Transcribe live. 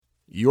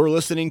You're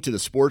listening to the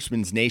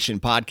Sportsman's Nation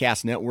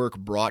Podcast Network,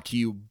 brought to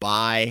you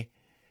by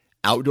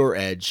Outdoor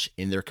Edge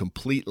in their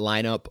complete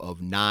lineup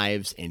of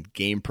knives and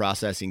game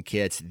processing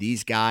kits.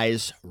 These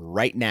guys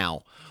right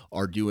now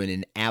are doing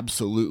an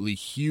absolutely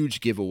huge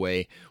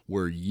giveaway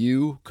where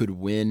you could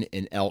win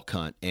an elk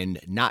hunt, and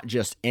not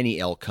just any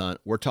elk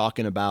hunt. We're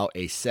talking about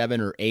a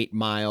 7 or 8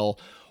 mile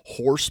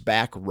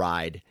horseback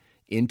ride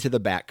into the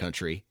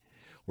backcountry.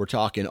 We're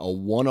talking a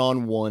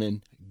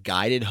one-on-one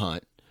guided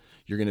hunt.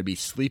 You're going to be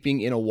sleeping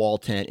in a wall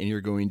tent, and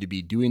you're going to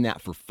be doing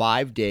that for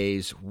 5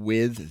 days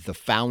with the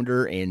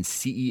founder and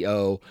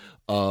CEO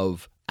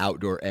of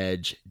Outdoor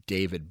Edge,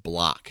 David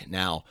Block.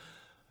 Now,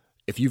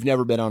 if you've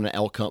never been on an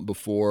elk hunt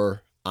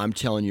before, I'm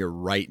telling you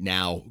right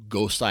now,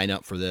 go sign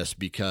up for this,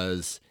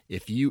 because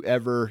if you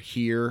ever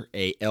hear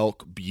a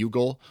elk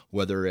bugle,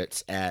 whether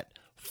it's at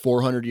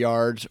 400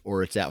 yards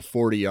or it's at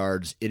 40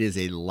 yards, it is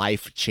a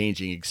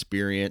life-changing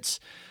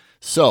experience.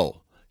 So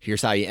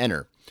here's how you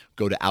enter.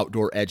 Go to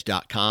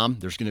OutdoorEdge.com.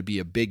 There's going to be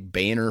a big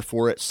banner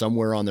for it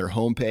somewhere on their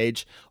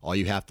homepage. All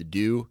you have to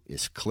do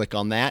is click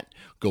on that,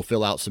 go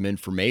fill out some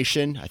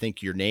information. I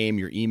think your name,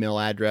 your email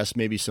address,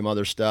 maybe some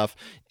other stuff,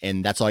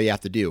 and that's all you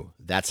have to do.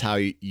 That's how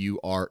you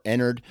are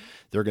entered.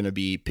 They're going to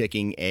be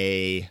picking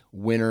a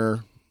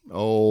winner,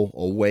 a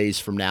ways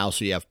from now,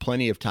 so you have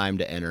plenty of time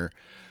to enter.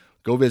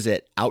 Go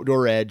visit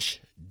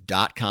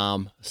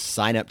OutdoorEdge.com,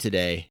 sign up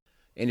today.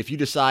 And if you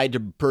decide to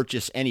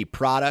purchase any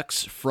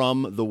products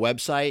from the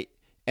website,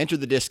 enter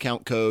the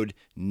discount code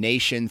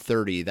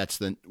NATION30. That's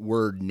the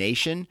word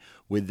nation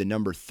with the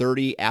number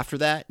 30 after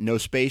that, no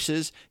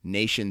spaces,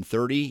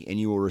 NATION30, and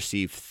you will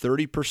receive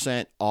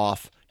 30%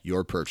 off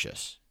your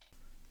purchase.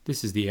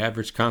 This is the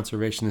Average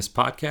Conservationist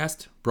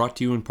Podcast, brought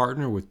to you in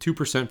partner with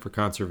 2% for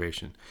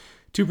Conservation.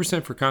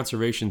 2% for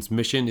Conservation's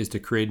mission is to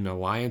create an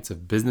alliance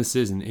of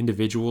businesses and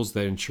individuals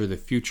that ensure the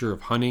future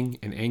of hunting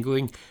and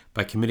angling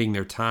by committing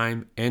their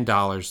time and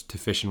dollars to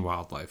fish and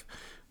wildlife.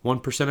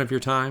 1% of your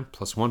time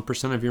plus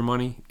 1% of your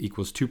money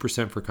equals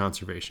 2% for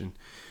conservation.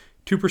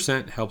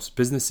 2% helps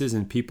businesses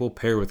and people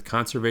pair with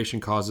conservation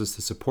causes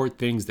to support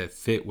things that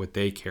fit what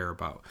they care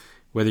about.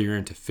 Whether you're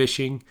into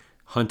fishing,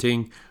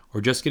 hunting,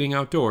 or just getting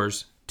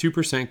outdoors,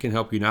 2% can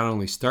help you not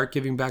only start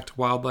giving back to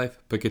wildlife,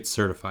 but get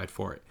certified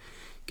for it.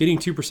 Getting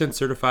 2%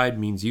 certified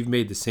means you've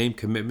made the same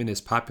commitment as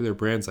popular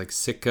brands like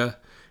Sitka,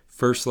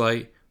 First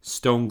Light,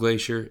 Stone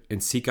Glacier,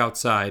 and Seek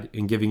Outside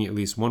in giving at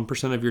least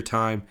 1% of your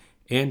time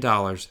and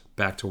dollars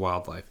back to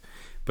wildlife.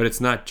 But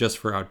it's not just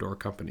for outdoor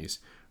companies.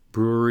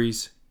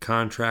 Breweries,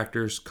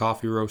 contractors,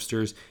 coffee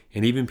roasters,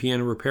 and even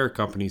piano repair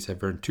companies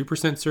have earned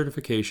 2%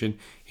 certification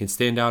and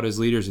stand out as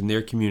leaders in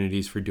their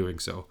communities for doing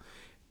so.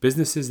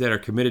 Businesses that are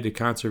committed to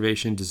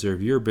conservation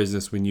deserve your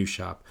business when you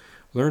shop.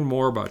 Learn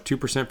more about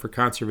 2% for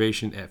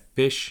Conservation at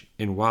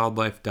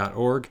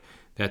fishandwildlife.org.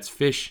 That's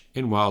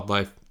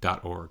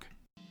fishandwildlife.org.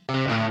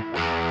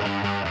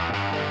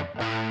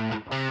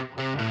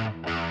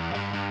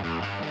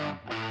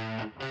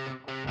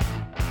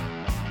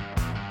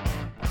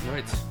 All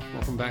right,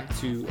 welcome back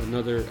to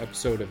another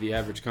episode of the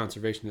Average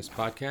Conservationist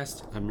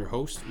Podcast. I'm your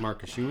host,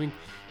 Marcus Ewing,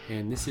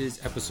 and this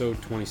is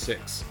episode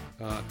 26.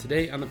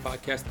 Today on the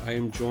podcast, I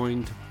am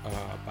joined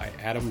by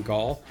Adam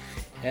Gall.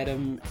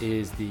 Adam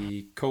is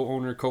the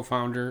co-owner,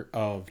 co-founder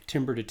of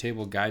Timber to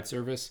Table Guide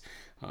Service.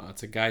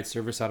 It's a guide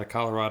service out of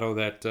Colorado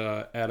that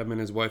Adam and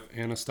his wife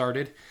Anna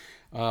started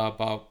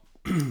about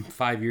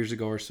 5 years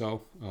ago or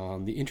so.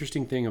 The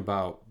interesting thing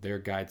about their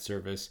guide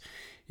service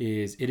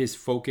is it is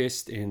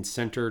focused and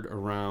centered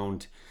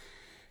around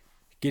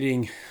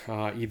getting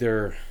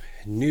either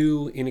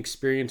new,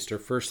 inexperienced, or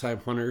first-time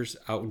hunters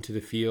out into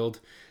the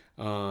field,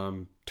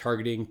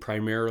 targeting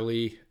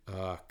primarily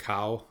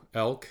cow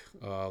elk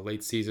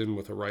late season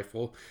with a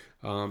rifle,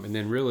 and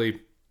then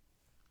really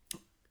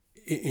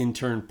in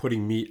turn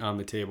putting meat on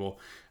the table.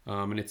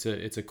 And it's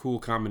a cool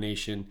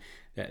combination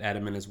that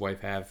Adam and his wife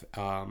have.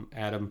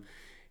 Adam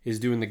is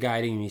doing the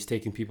guiding, and he's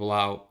taking people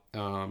out,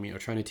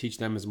 trying to teach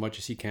them as much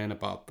as he can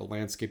about the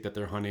landscape that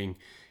they're hunting,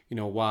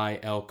 why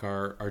elk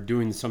are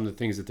doing some of the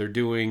things that they're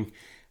doing,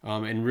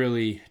 and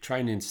really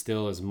trying to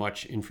instill as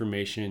much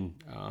information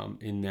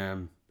in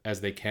them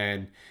as they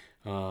can.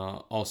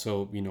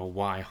 Also,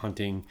 why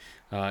hunting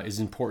is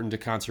important to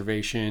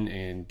conservation,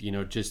 and,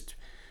 just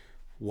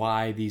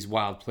why these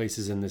wild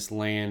places in this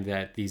land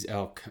that these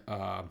elk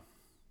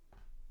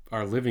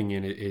are living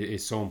in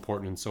is so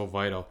important and so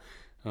vital.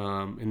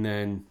 And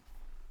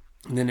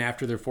then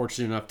after they're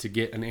fortunate enough to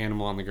get an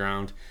animal on the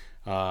ground,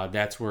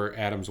 that's where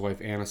Adam's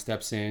wife Anna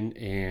steps in,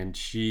 and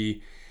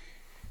she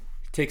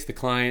takes the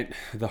client,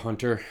 the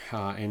hunter,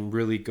 and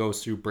really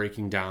goes through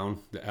breaking down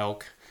the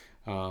elk.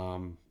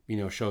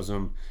 Shows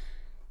them,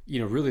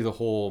 really the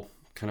whole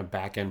kind of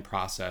back end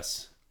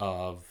process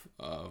of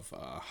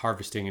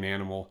harvesting an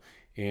animal,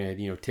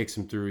 and takes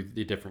them through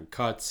the different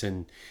cuts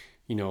and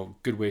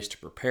good ways to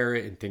prepare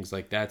it and things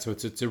like that. So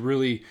it's a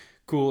really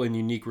cool and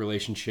unique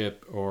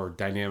relationship, or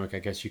dynamic, I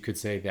guess you could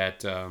say,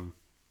 that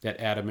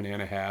Adam and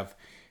Anna have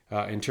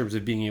in terms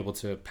of being able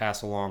to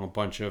pass along a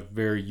bunch of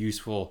very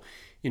useful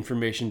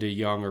information to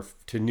young or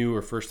to new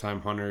or first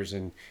time hunters,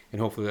 and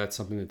hopefully that's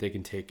something that they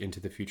can take into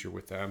the future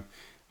with them.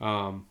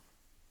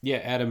 Yeah,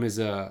 Adam is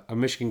a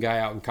Michigan guy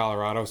out in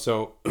Colorado,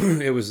 so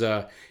it was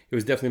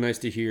definitely nice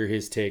to hear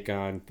his take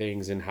on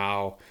things and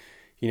how,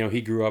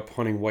 he grew up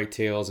hunting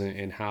whitetails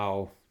and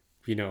how,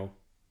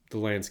 the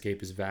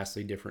landscape is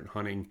vastly different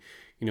hunting,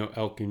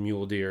 elk and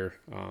mule deer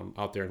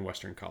out there in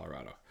western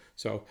Colorado.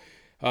 So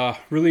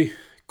really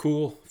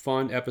cool,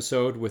 fun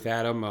episode with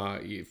Adam,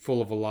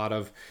 full of a lot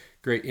of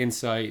great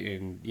insight,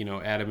 and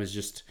Adam is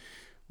just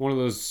one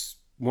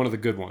of the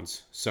good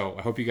ones. So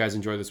I hope you guys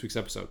enjoy this week's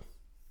episode.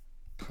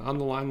 On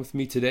the line with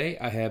me today,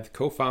 I have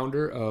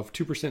co-founder of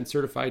 2%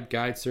 Certified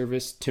Guide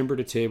Service, Timber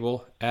to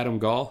Table, Adam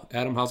Gall.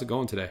 Adam, how's it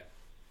going today?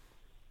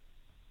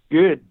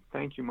 Good.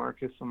 Thank you,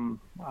 Marcus.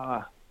 I'm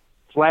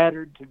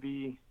flattered to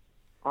be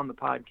on the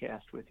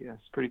podcast with you.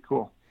 It's pretty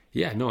cool.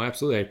 Yeah, no,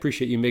 absolutely. I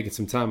appreciate you making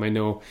some time. I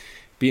know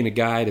being a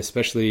guide,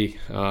 especially,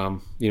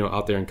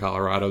 out there in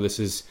Colorado, this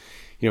is,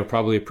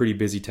 probably a pretty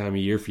busy time of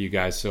year for you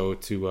guys. So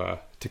to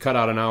cut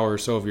out an hour or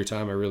so of your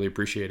time, I really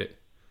appreciate it.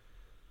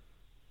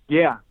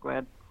 Yeah,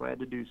 glad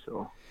to do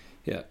so.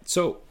 Yeah.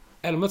 So,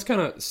 Adam, let's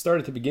kind of start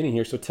at the beginning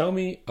here. So tell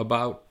me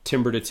about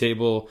Timber to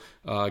Table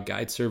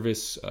Guide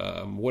Service,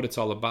 what it's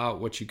all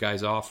about, what you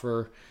guys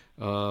offer.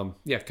 Kind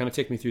of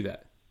take me through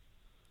that.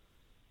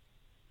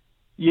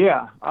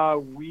 Yeah,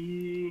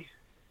 my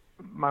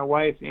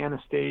wife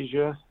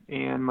Anastasia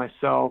and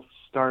myself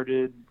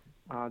started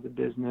the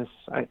business.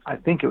 I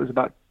think it was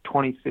about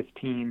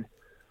 2015,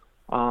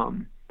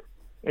 and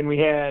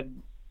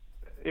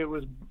it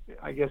was,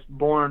 I guess,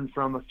 born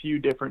from a few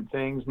different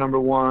things. Number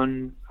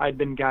one, I'd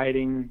been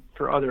guiding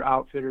for other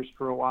outfitters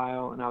for a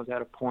while, and I was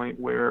at a point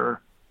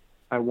where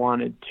I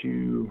wanted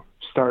to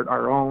start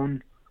our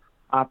own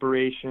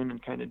operation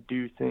and kind of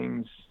do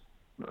things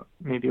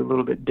maybe a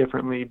little bit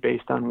differently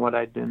based on what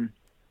I'd been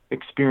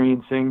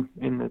experiencing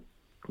in the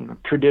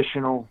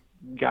traditional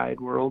guide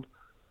world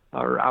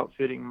or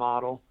outfitting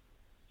model.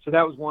 So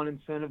that was one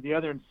incentive. The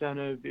other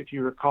incentive, if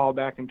you recall,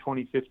 back in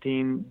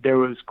 2015, there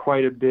was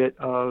quite a bit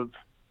of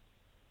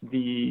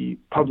the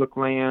public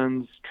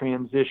lands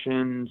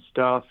transition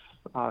stuff,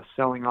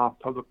 selling off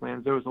public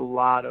lands. There was a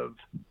lot of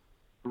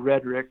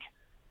rhetoric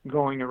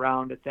going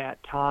around at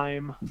that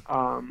time.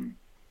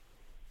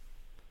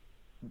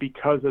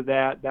 Because of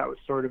that was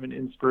sort of an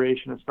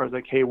inspiration as far as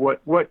like, hey,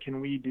 what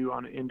can we do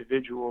on an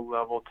individual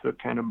level to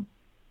kind of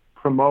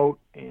promote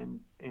and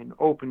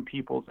open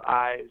people's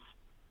eyes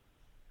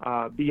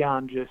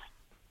beyond just,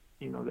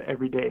 the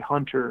everyday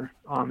hunter,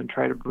 and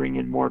try to bring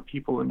in more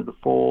people into the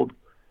fold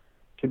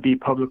to be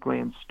public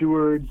land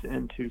stewards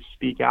and to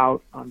speak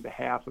out on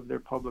behalf of their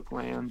public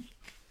lands.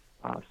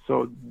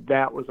 So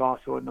that was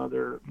also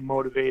another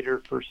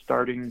motivator for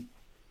starting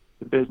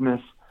the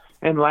business.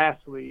 And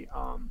lastly,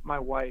 my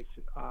wife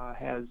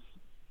has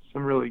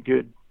some really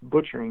good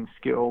butchering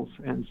skills.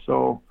 And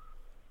so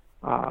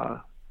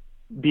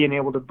being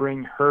able to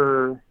bring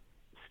her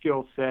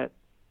skill set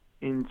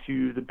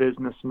into the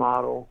business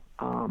model,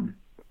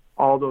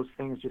 all those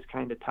things just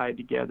kind of tied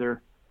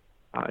together.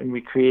 And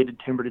we created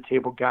Timber to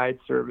Table Guide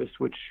Service,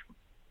 which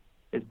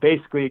is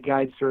basically a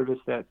guide service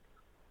that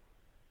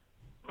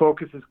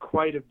focuses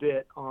quite a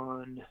bit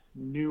on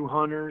new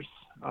hunters,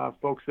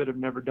 folks that have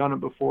never done it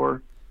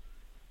before,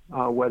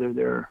 whether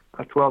they're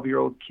a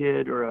 12-year-old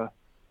kid or a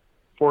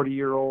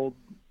 40-year-old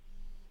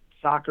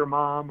soccer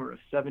mom or a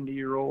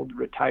 70-year-old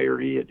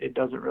retiree. It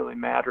doesn't really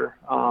matter.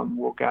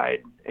 We'll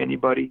guide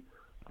anybody,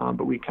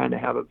 but we kind of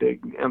have a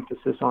big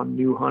emphasis on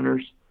new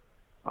hunters.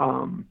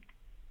 And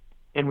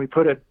we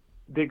put a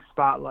big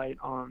spotlight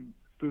on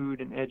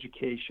food and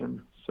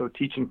education. So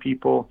teaching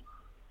people,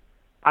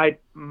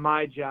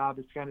 my job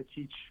is kind of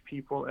teach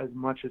people as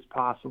much as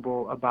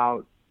possible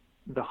about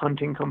the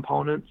hunting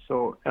components.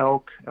 So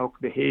elk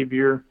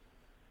behavior,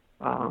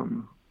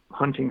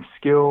 hunting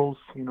skills,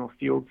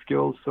 field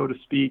skills, so to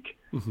speak.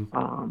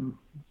 Mm-hmm.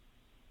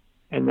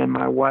 And then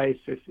my wife,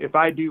 if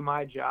I do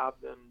my job,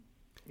 then,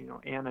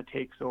 Anna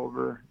takes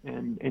over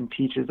and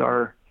teaches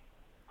our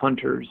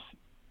hunters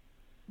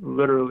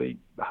literally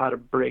how to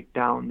break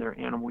down their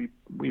animal.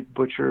 We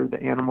butcher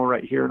the animal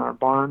right here in our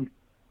barn.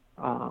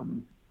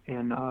 And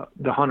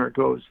the hunter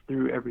goes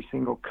through every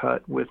single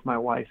cut with my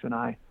wife and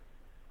I.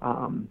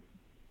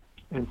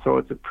 And so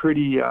it's a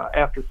pretty,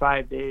 after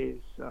 5 days,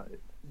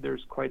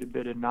 there's quite a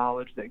bit of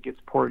knowledge that gets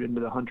poured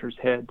into the hunter's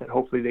head that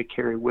hopefully they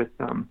carry with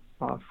them,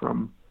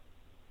 from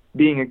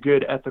being a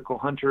good ethical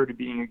hunter to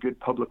being a good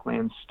public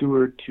land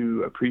steward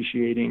to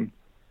appreciating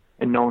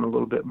and knowing a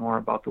little bit more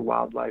about the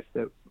wildlife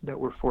that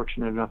we're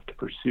fortunate enough to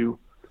pursue.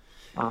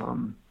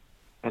 And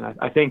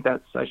I think I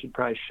should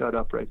probably shut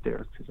up right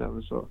there because that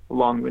was a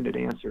long-winded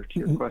answer to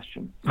your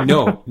question.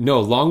 No,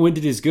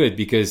 long-winded is good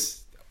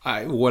because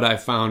what I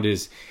found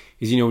is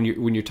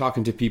when you're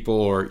talking to people,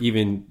 or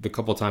even the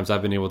couple of times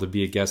I've been able to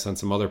be a guest on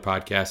some other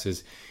podcasts,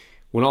 is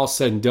when all's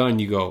said and done,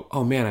 you go,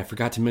 oh man, I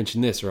forgot to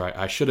mention this, or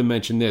I should have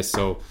mentioned this.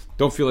 So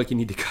don't feel like you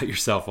need to cut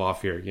yourself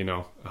off here,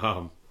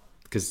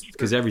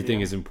 because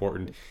everything is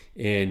important.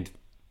 And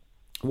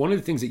one of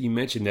the things that you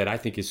mentioned that I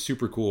think is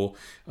super cool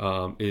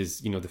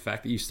is, the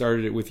fact that you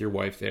started it with your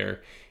wife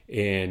there,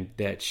 and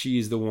that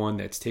she's the one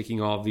that's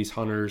taking all of these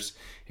hunters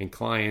and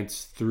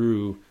clients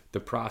through the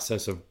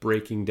process of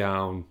breaking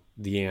down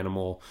the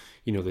animal,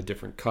 the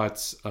different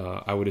cuts.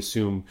 I would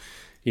assume,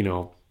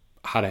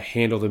 how to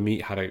handle the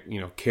meat, how to,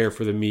 care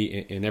for the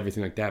meat and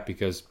everything like that,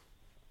 because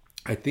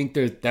I think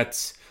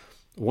that's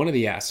one of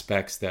the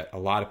aspects that a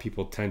lot of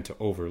people tend to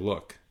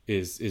overlook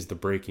is the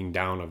breaking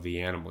down of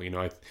the animal.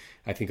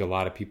 I think a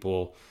lot of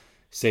people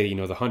say,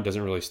 the hunt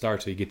doesn't really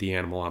start till you get the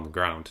animal on the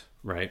ground,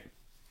 right?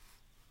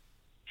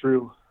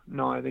 True.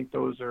 No, I think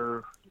those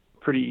are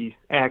pretty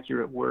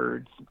accurate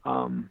words.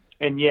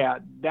 And yeah,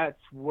 that's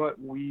what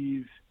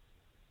we've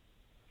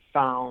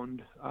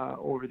found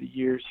over the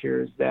years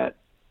here, is that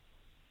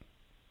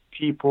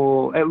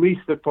people, at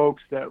least the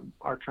folks that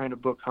are trying to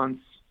book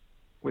hunts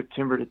with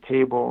timber to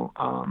table,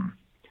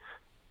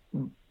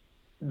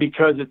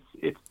 because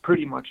it's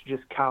pretty much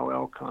just cow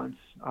elk hunts.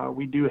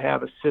 We do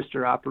have a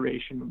sister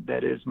operation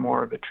that is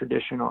more of a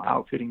traditional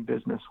outfitting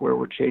business where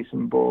we're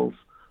chasing bulls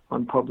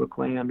on public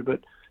land,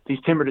 but these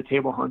timber to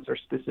table hunts are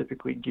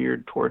specifically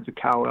geared towards a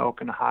cow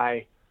elk and a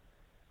high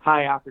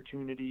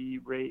opportunity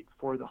rate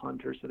for the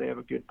hunter, so they have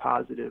a good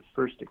positive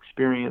first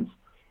experience.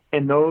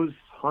 And those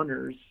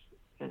hunters,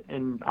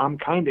 and I'm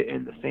kind of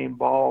in the same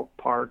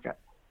ballpark,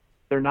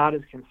 they're not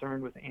as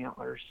concerned with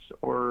antlers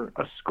or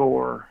a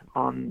score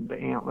on the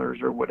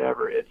antlers or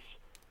whatever. It's,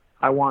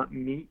 I want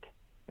meat,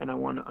 and I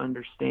want to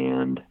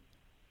understand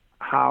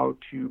how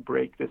to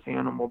break this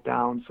animal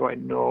down so I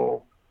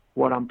know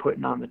what I'm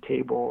putting on the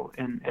table,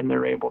 and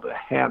they're able to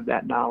have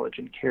that knowledge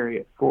and carry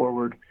it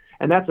forward.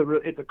 And that's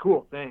it's a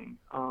cool thing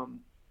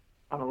on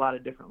a lot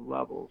of different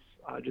levels,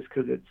 just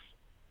because it's,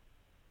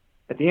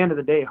 at the end of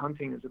the day,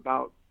 hunting is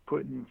about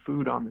putting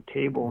food on the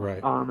table.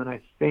 Right. And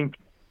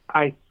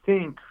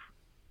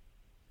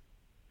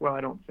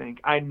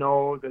I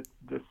know that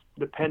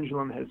the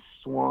pendulum has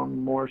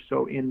swung more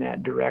so in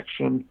that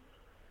direction.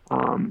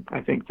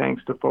 I think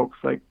thanks to folks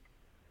like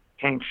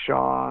Hank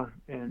Shaw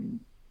and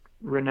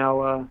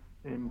Ranella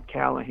and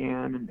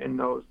Callahan and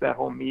that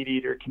whole meat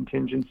eater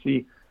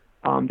contingency,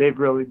 they've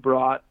really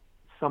brought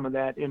some of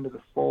that into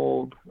the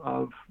fold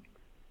of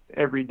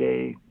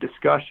everyday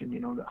discussion,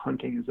 that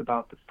hunting is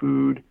about the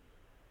food,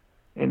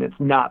 and it's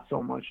not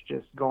so much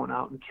just going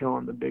out and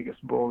killing the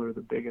biggest bull or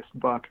the biggest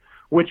buck,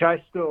 which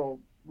I still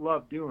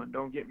love doing.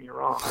 Don't get me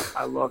wrong.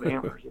 I love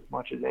antlers as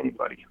much as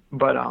anybody,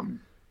 but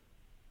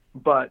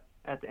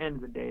at the end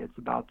of the day, it's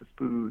about the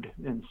food.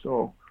 And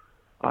so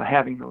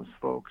having those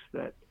folks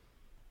that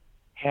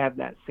have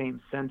that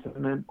same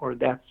sentiment, or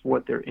that's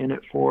what they're in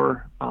it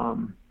for,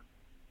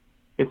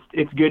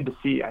 it's good to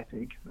see. I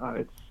think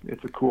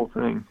it's a cool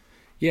thing.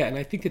 Yeah, and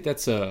I think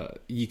that's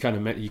you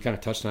kind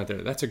of touched on it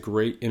there. That's a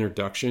great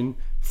introduction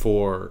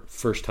for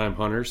first-time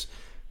hunters,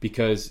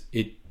 because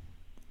it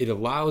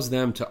allows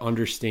them to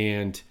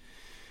understand,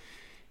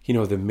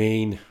 the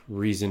main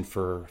reason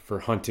for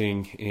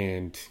hunting,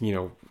 and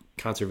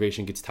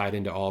conservation gets tied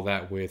into all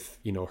that with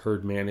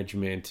herd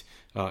management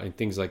and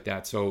things like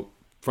that. So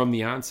from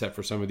the onset,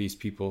 for some of these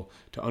people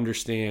to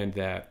understand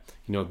that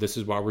this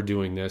is why we're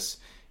doing this,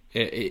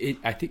 I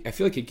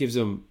feel like it gives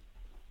them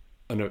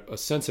a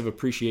sense of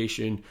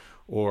appreciation,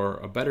 or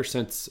a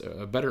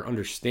better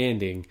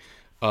understanding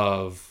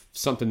of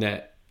something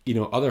that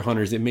other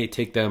hunters, it may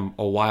take them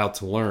a while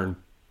to learn.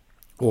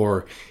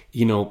 Or,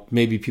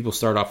 maybe people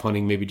start off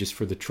hunting maybe just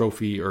for the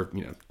trophy, or,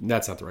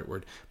 that's not the right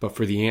word, but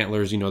for the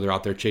antlers, they're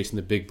out there chasing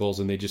the big bulls,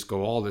 and they just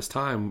go all this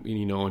time,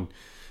 and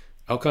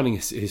elk hunting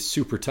is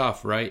super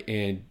tough, right?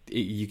 And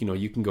you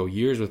can go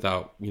years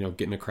without,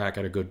 getting a crack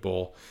at a good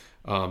bull.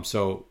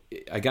 So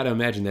I got to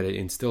imagine that it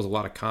instills a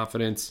lot of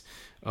confidence,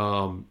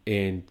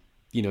 and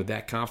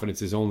that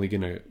confidence is only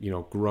going to,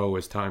 grow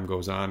as time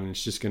goes on, and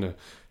it's just going to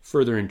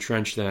further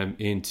entrench them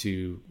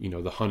into,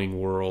 the hunting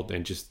world,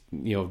 and just,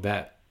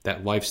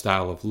 that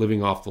lifestyle of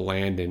living off the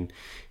land, and,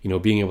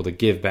 being able to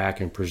give back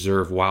and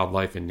preserve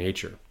wildlife and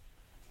nature.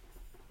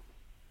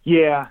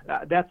 Yeah,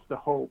 that's the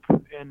hope.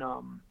 And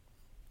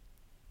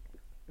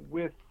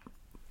with,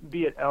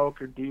 be it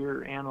elk or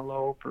deer,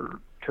 antelope or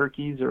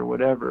turkeys or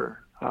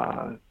whatever,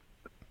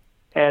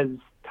 as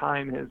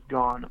time has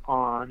gone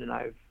on and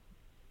I've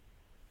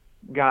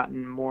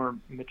gotten more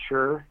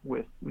mature,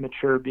 with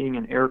mature being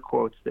in air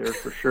quotes there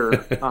for sure.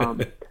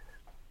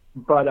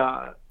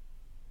 But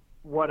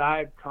what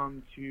I've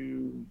come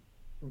to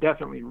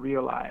definitely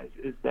realize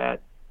is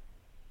that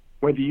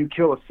whether you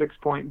kill a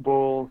 6-point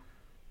bull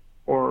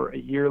or a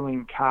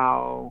yearling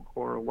cow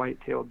or a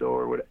white-tailed doe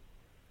or whatever,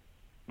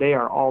 they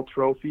are all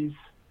trophies.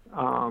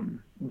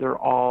 They're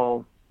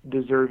all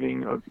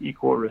deserving of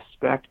equal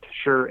respect.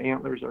 Sure,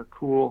 antlers are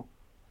cool,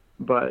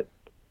 but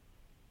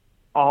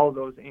all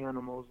those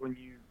animals, when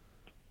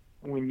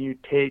you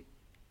take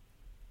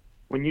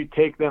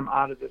them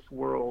out of this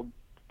world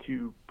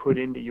to put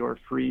into your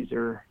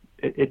freezer,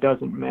 it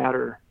doesn't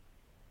matter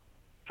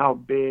how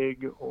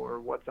big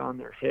or what's on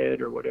their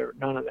head or whatever.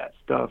 None of that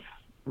stuff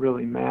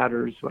really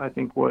matters. I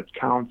think what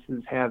counts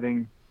is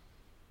having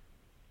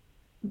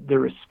the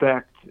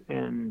respect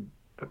and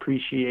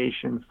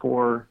appreciation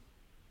for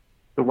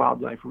the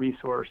wildlife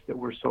resource that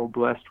we're so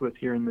blessed with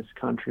here in this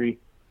country.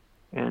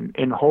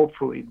 And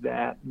hopefully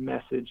that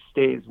message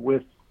stays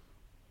with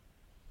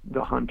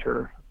the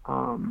hunter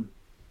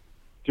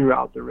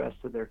throughout the rest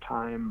of their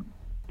time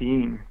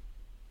being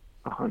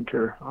a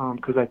hunter.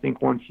 Because I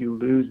think once you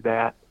lose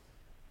that,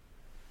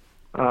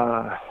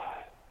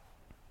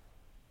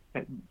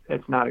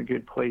 it's not a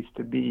good place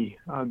to be,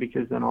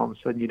 because then all of a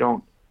sudden you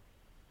don't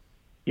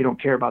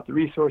care about the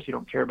resource, you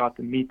don't care about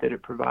the meat that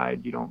it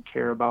provides, you don't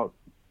care about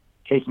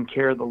taking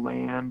care of the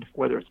land,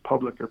 whether it's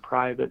public or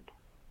private.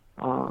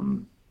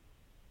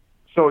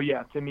 So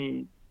yeah, to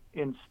me,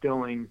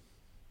 instilling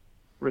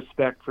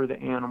respect for the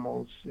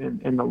animals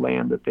and the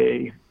land that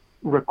they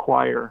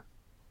require,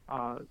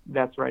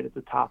 that's right at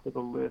the top of the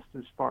list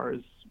as far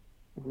as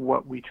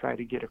what we try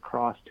to get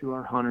across to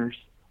our hunters.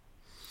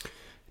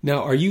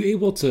 Now, are you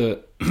able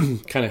to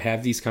kind of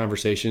have these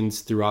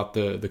conversations throughout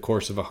the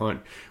course of a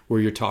hunt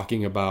where you're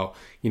talking about,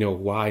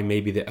 why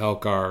maybe the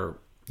elk are,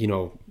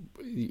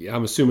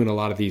 I'm assuming a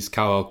lot of these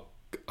cow elk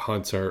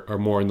hunts are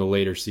more in the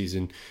later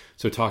season.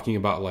 So talking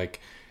about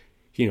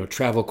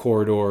travel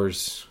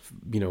corridors,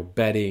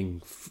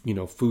 bedding,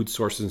 food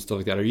sources and stuff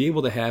like that. Are you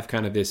able to have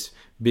kind of this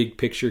big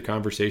picture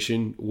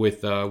conversation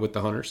with the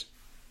hunters?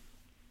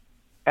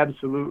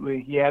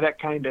 Absolutely. Yeah,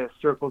 that kind of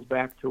circles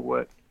back to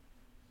what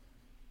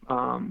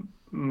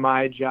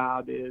my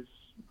job is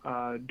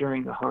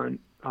during the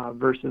hunt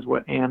versus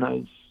what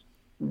Anna's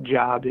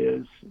job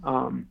is.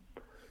 So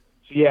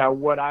yeah,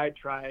 what I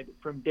tried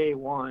from day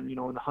one,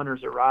 when the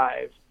hunters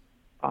arrive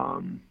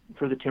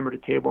for the timber to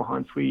table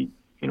hunts, we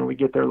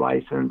get their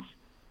license,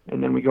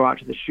 and then we go out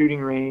to the shooting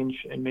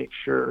range and make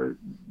sure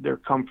they're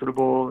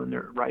comfortable and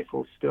their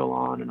rifle's still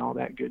on and all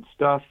that good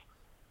stuff.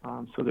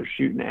 So they're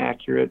shooting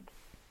accurate.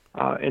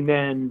 And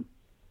then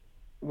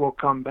we'll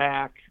come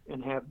back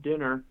and have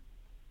dinner,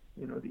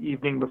 the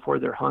evening before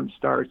their hunt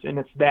starts. And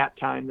it's that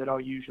time that I'll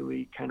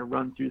usually kind of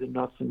run through the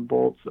nuts and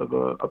bolts of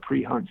a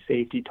pre-hunt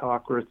safety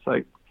talk, where it's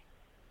like,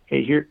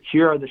 hey,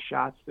 here are the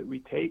shots that we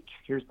take.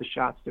 Here's the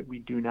shots that we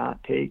do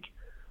not take.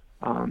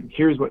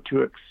 Here's what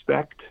to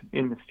expect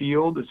in the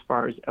field as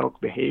far as elk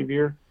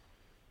behavior.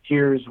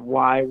 Here's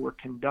why we're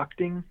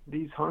conducting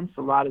these hunts.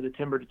 A lot of the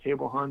timber to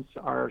table hunts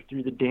are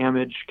through the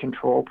damage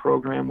control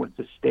program with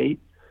the state,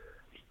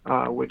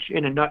 which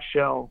in a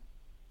nutshell,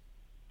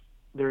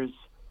 there's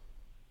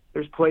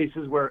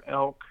places where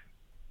elk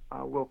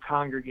will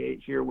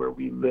congregate here where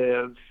we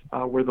live,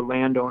 where the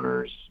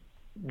landowners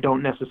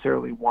don't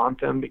necessarily want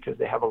them because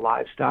they have a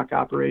livestock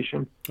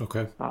operation.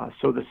 Okay.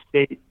 So the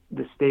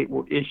state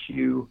will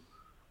issue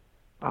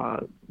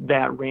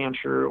that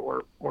rancher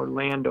or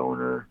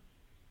landowner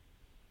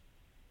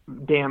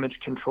damage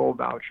control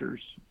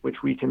vouchers, which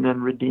we can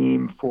then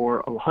redeem for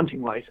a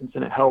hunting license,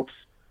 and it helps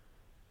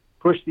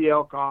push the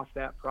elk off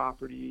that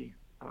property,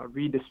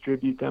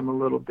 redistribute them a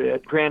little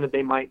bit. Granted,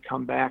 they might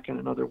come back in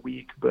another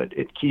week, but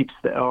it keeps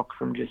the elk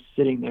from just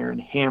sitting there and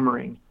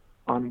hammering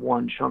on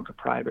one chunk of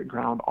private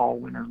ground all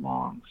winter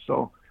long.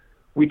 So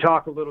we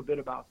talk a little bit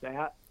about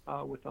that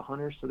with the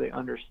hunters so they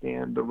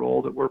understand the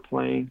role that we're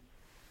playing.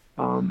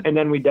 And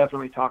then we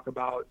definitely talk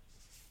about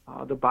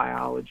the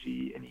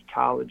biology and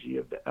ecology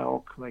of the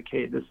elk. Like,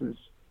 hey, this is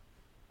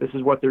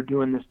what they're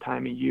doing this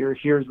time of year.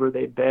 Here's where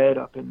they bed,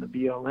 up in the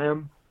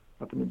BLM,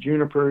 up in the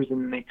junipers,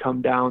 and then they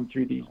come down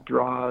through these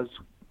draws,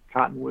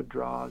 cottonwood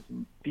draws,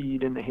 and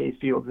feed in the hay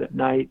fields at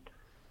night,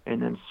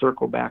 and then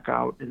circle back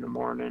out in the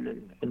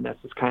morning, and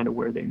that's just kind of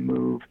where they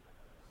move.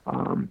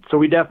 So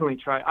we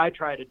definitely I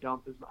try to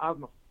dump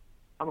I'm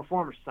a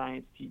former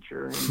science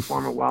teacher and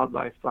former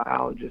wildlife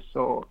biologist,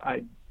 so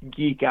I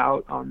geek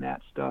out on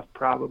that stuff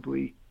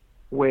probably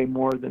way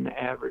more than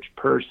the average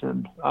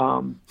person.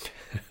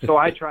 So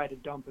I try to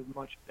dump as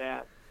much of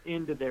that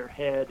into their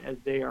head as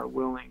they are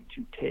willing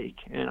to take.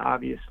 And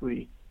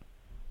obviously,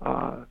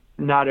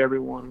 not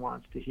everyone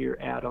wants to hear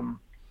Adam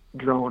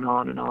drone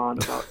on and on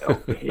about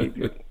elk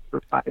behavior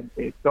for 5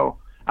 days. So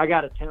I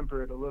got to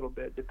temper it a little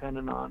bit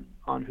depending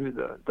on who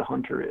the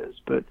hunter is.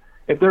 But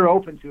if they're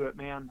open to it,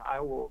 man, I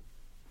will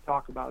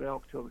talk about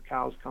elk till the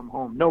cows come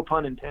home. No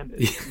pun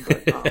intended.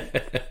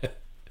 But,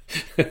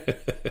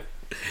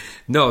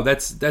 no,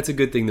 that's a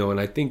good thing though. And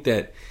I think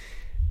that,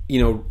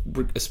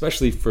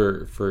 especially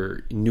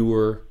for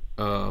newer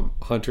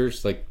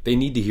hunters, like they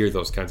need to hear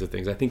those kinds of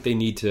things. I think they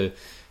need to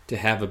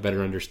have a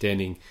better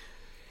understanding.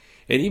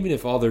 And even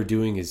if all they're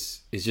doing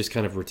is just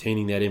kind of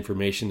retaining that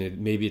information, and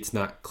maybe it's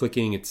not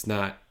clicking,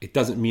 it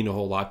doesn't mean a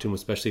whole lot to them,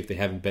 especially if they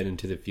haven't been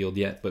into the field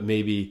yet. But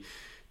maybe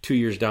 2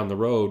 years down the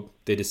road,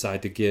 they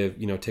decide to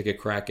take a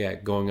crack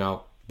at going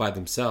out by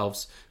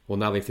themselves. Well,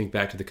 now they think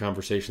back to the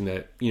conversation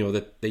that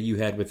you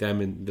had with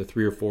them in the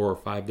 3 or 4 or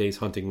 5 days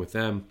hunting with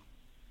them,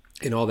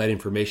 and all that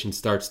information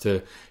starts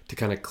to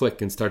kind of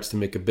click and starts to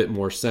make a bit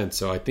more sense.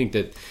 So I think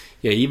that,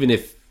 even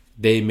if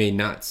they may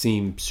not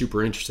seem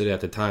super interested at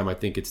the time, I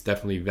think it's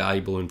definitely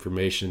valuable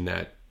information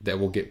that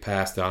will get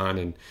passed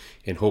on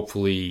and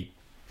hopefully,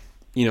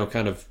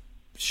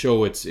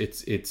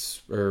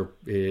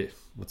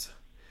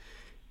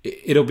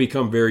 it'll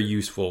become very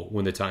useful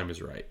when the time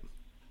is right.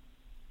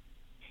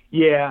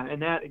 Yeah,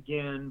 and that,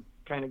 again,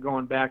 kind of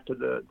going back to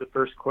the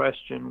first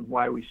question,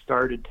 why we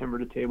started Timber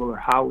to Table or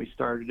how we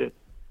started it,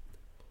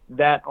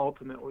 that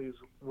ultimately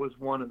was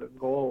one of the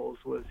goals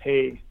was,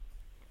 hey,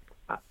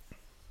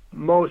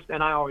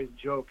 and I always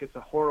joke, it's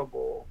a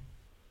horrible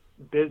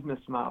business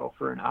model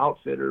for an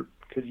outfitter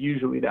because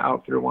usually the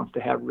outfitter wants to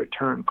have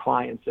return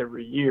clients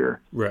every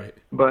year. Right.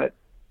 But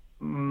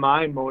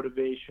my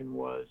motivation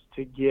was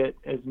to get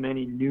as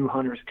many new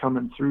hunters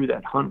coming through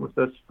that hunt with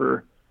us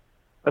for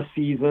a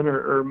season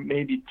or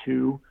maybe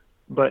two,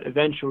 but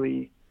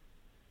eventually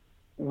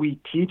we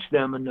teach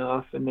them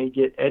enough and they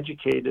get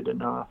educated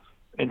enough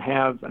and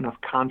have enough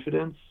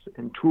confidence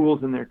and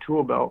tools in their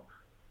tool belt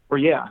where,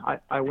 yeah,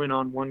 I went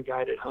on one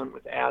guided hunt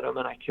with Adam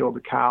and I killed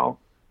a cow,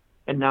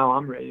 and now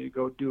I'm ready to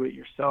go do it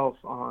yourself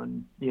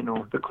on,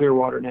 the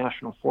Clearwater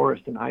National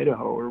Forest in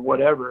Idaho or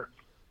whatever,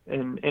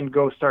 and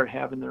go start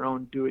having their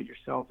own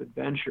do-it-yourself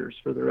adventures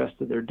for the rest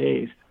of their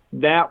days.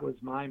 That was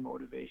my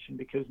motivation,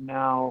 because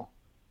now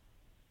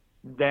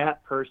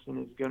that person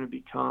is going to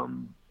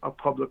become a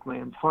public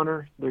lands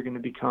hunter. They're going to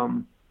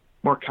become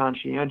more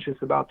conscientious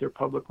about their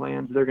public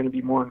lands. They're going to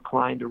be more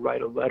inclined to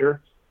write a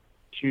letter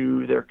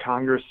to their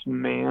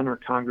congressman or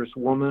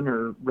congresswoman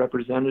or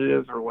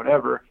representative or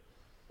whatever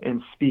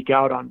and speak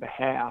out on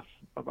behalf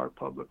of our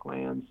public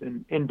lands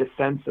and in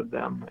defense of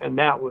them. And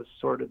that was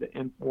sort of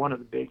one of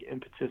the big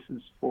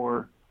impetuses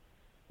for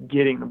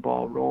getting the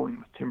ball rolling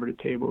with Timber to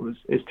Table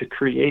is to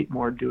create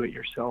more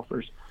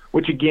do-it-yourselfers,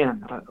 which,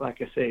 again, like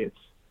I say, it's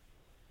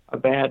a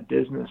bad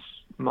business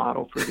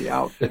model for the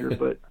outfitter,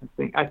 but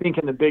I think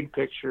in the big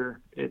picture,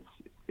 it's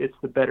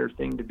the better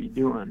thing to be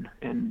doing,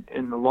 and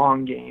in the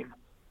long game,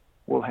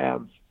 we'll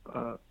have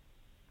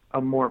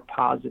a more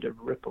positive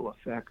ripple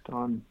effect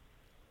on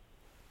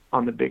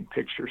the big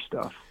picture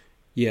stuff.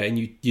 Yeah, and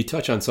you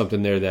touch on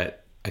something there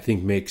that I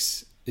think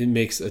makes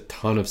a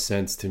ton of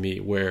sense to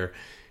me. Where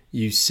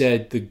you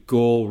said the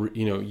goal,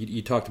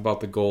 you talked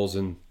about the goals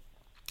and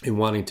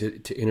wanting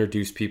to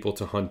introduce people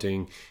to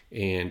hunting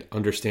and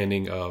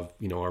understanding of,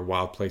 our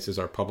wild places,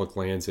 our public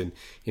lands, and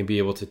be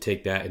able to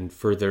take that and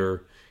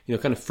further,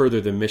 kind of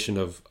further the mission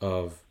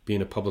of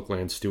being a public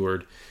land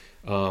steward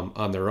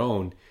on their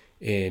own.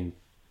 And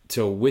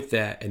so with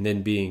that, and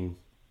then being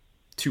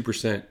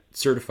 2%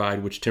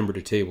 certified, which Timber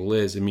to Table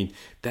is, I mean,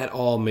 that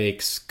all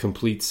makes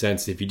complete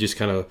sense. If you just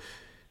kind of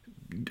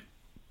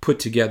put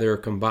together or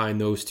combine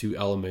those two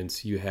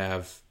elements, you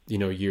have,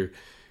 you're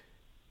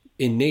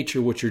in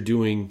nature, what you're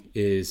doing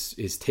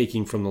is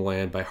taking from the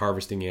land by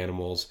harvesting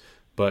animals,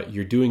 but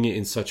you're doing it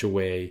in such a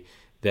way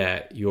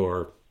that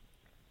you're,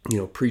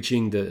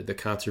 preaching the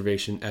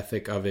conservation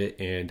ethic of it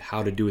and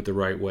how to do it the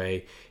right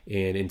way,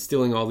 and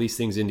instilling all these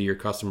things into your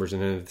customers.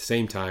 And then at the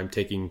same time,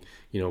 taking,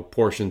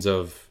 portions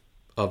of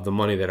the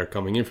money that are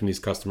coming in from these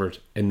customers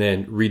and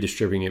then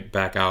redistributing it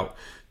back out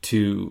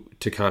to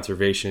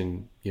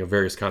conservation,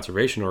 various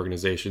conservation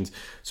organizations.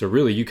 So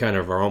really you kind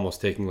of are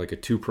almost taking like a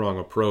two-prong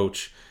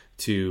approach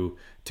to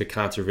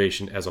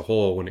conservation as a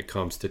whole when it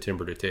comes to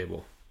Timber to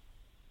Table.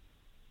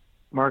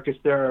 Marcus,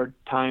 there are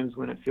times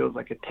when it feels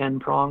like a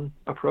 10-prong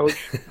approach,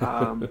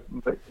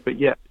 but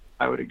yeah,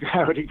 I would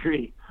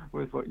agree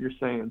with what you're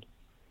saying.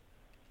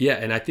 Yeah,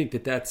 and I think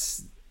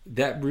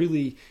that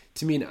really,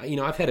 to me,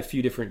 I've had a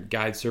few different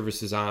guide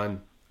services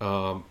on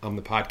the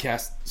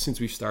podcast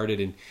since we've started,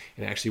 and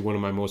actually one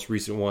of my most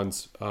recent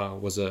ones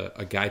was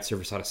a guide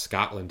service out of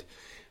Scotland,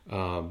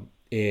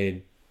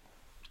 and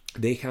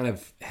they kind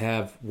of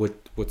have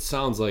what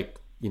sounds like,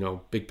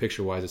 big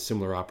picture wise, a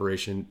similar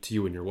operation to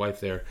you and your wife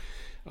there,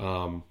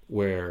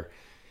 where,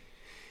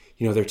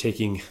 they're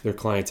taking their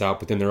clients out,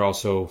 but then they're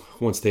also,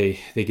 once they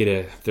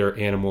get their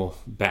animal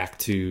back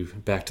to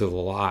the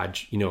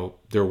lodge,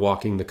 they're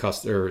walking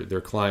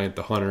their client,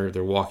 the hunter,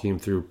 they're walking them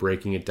through,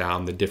 breaking it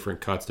down, the different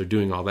cuts, they're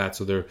doing all that.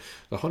 So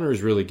the hunter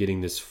is really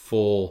getting this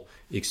full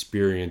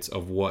experience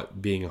of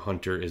what being a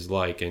hunter is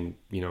like. And,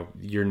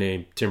 your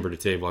name, Timber to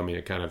Table, I mean,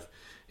 it kind of,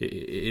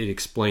 it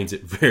explains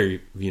it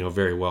very,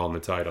 very well in the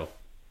title.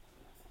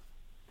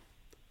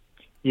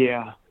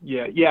 Yeah.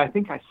 I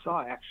think I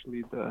saw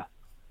actually the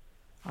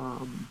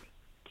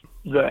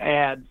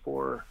ad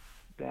for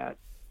that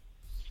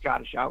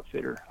Scottish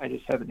outfitter. I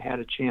just haven't had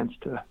a chance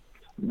to,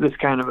 this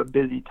kind of a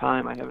busy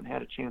time, I haven't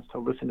had a chance to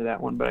listen to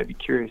that one, but I'd be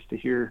curious to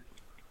hear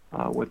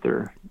what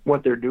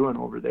they're doing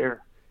over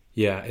there.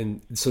 Yeah.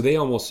 And so they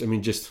almost,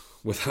 just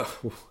without,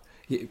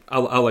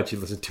 I'll let you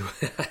listen to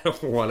it. I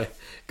don't want to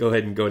go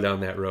ahead and go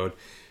down that road.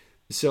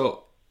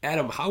 So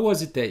Adam, how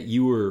was it that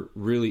you were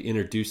really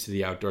introduced to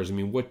the outdoors?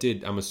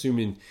 I'm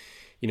assuming,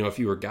 if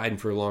you were guiding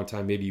for a long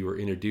time, maybe you were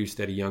introduced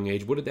at a young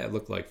age. What did that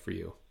look like for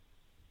you?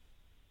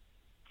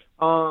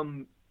 I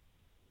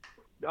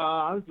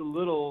was a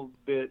little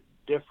bit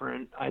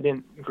different. I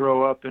didn't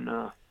grow up in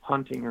a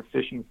hunting or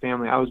fishing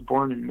family. I was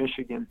born in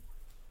Michigan.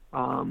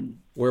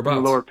 Whereabouts?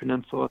 In the Lower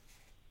Peninsula.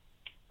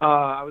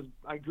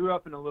 I grew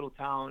up in a little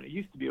town. It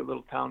used to be a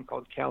little town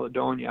called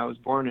Caledonia. I was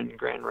born in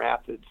Grand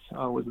Rapids,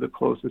 was the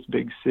closest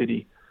big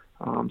city.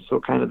 So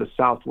kind of the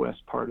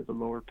southwest part of the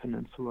Lower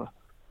Peninsula.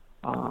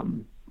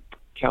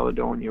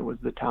 Caledonia was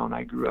the town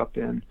I grew up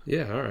in.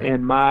 Yeah, all right.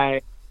 And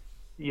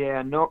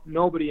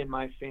nobody in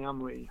my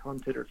family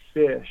hunted or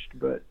fished,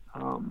 but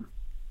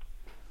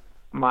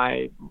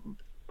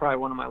probably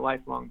one of my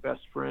lifelong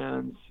best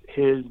friends,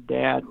 his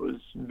dad was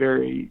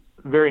very,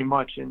 very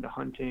much into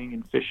hunting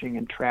and fishing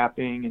and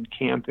trapping and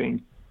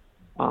camping.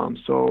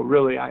 So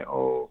really I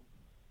owe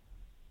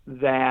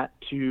that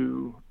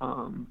to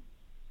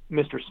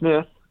Mr.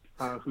 Smith,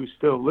 who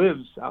still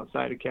lives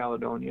outside of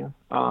Caledonia.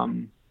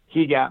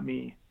 He got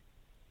me,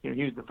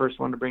 he was the first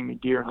one to bring me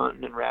deer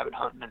hunting and rabbit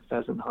hunting and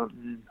pheasant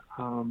hunting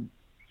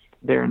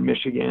there in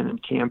Michigan,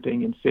 and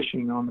camping and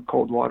fishing on the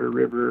Coldwater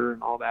River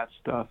and all that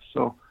stuff.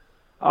 So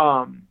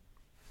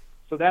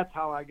that's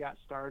how I got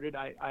started.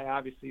 I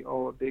obviously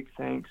owe a big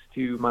thanks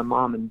to my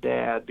mom and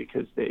dad,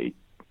 because they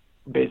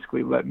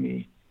basically let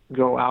me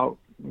go out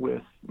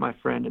with my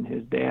friend and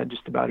his dad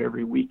just about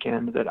every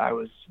weekend that I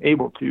was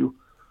able to,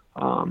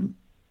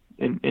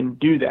 and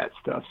do that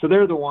stuff. So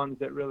they're the ones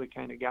that really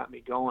kind of got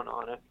me going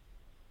on it.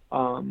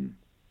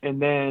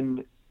 And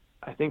then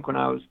I think when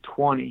I was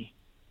 20,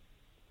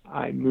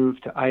 I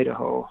moved to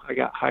Idaho. I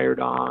got hired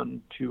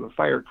on to a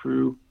fire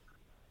crew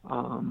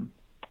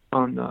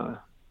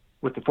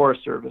with the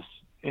Forest Service,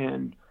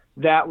 and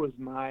that was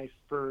my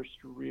first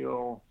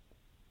real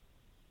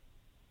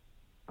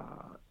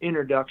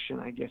introduction,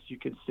 I guess you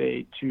could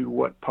say, to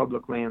what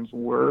public lands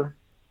were.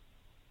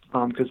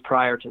 Because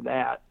prior to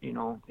that,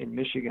 in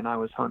Michigan, I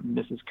was hunting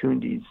Mrs.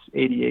 Kundi's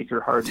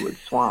 80-acre hardwood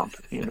swamp.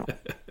 Yeah,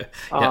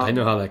 I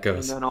know how that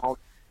goes. And then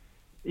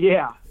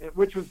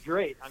which was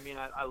great. I mean,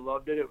 I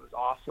loved it. It was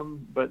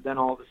awesome. But then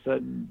all of a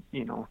sudden,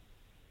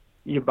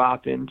 you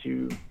bop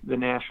into the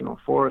national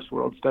forest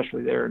world,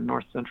 especially there in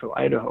north central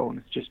Idaho, and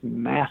it's just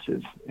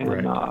massive.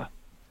 And right.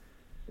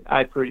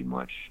 I pretty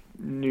much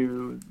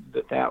knew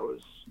that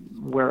was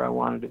where I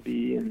wanted to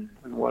be and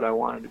what I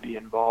wanted to be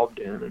involved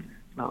in.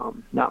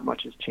 And not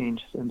much has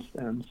changed since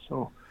then.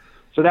 So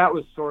that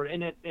was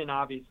and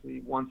obviously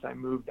once I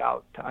moved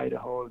out to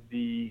Idaho,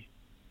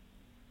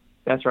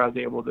 that's where I was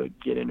able to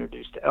get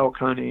introduced to elk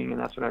hunting, and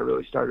that's when I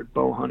really started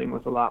bow hunting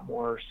with a lot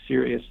more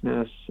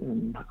seriousness,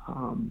 and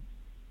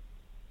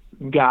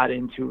got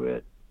into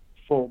it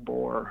full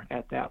bore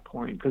at that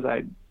point, because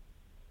I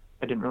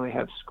didn't really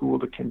have school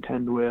to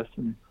contend with,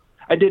 and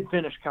I did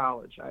finish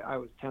college. I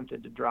was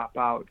tempted to drop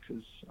out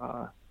because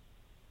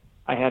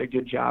I had a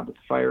good job with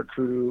the fire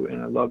crew,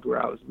 and I loved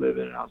where I was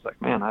living, and I was like,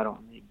 man, I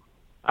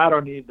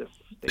don't need this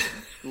state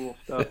school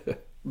stuff.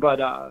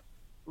 But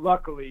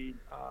luckily,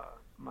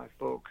 my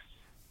folks,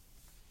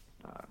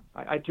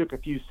 I took a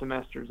few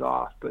semesters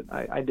off, but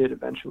I did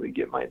eventually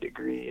get my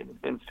degree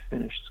and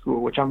finish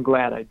school, which I'm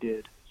glad I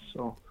did.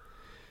 So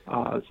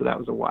that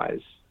was a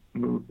wise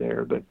move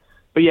there. But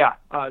yeah,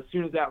 as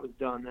soon as that was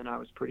done, then I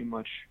was pretty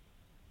much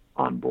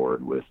on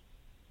board with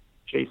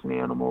chasing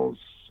animals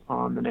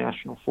on the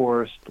national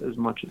forest as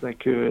much as I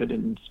could,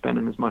 and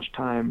spending as much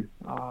time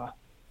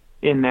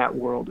in that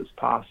world as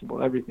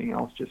possible. Everything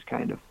else just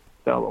kind of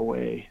fell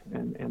away,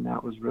 and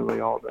that was really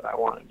all that I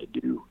wanted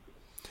to do.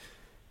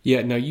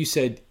 Yeah. Now you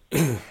said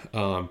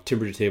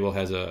Timber to Table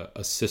has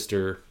a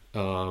sister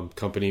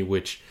company,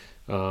 which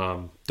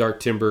Dark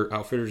Timber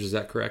Outfitters, is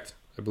that correct?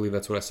 I believe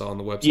that's what I saw on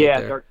the website. Yeah.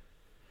 There.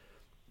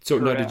 So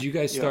correct. Now, did you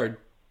guys start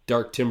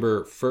Dark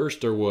Timber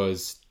first, or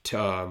was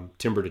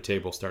Timber to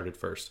Table started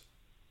first?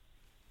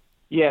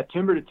 Yeah,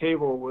 Timber to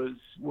Table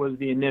was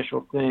the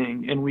initial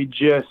thing, and we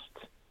just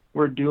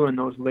were doing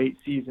those late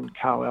season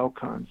cow elk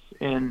hunts.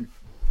 And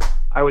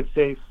I would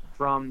say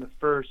from the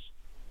first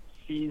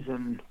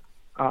season,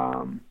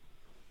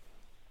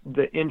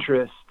 the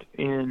interest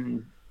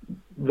in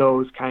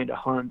those kind of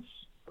hunts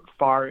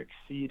far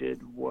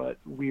exceeded what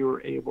we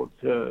were able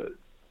to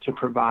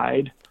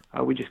provide.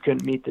 We just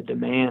couldn't meet the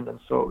demand, and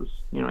so it was,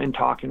 in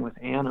talking with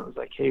Anna, it was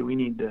like, hey, we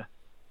need to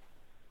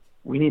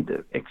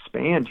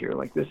expand here.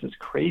 Like, this is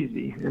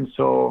crazy. And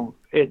so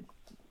it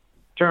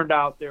turned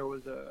out there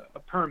was a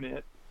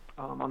permit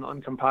on the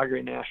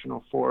Uncompahgre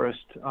National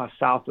Forest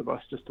south of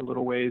us, just a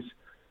little ways,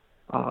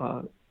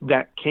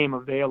 that came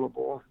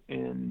available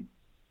in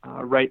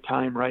right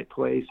time, right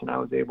place, and I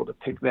was able to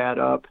pick that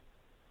up.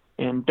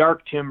 And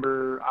Dark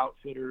Timber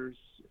Outfitters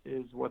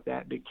is what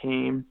that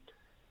became.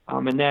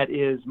 And that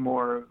is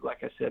more,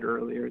 like I said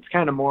earlier, it's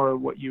kind of more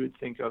what you would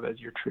think of as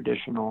your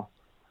traditional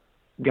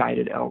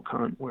guided elk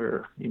hunt,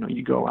 where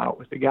you go out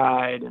with a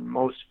guide, and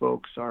most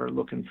folks are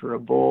looking for a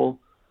bull.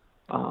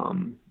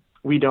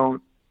 We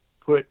don't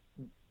put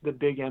the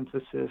big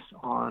emphasis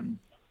on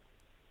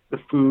the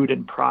food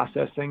and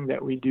processing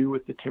that we do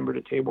with the Timber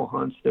to Table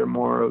hunts. They're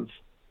more of,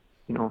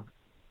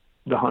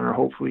 the hunter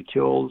hopefully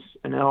kills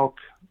an elk.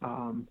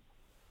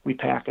 We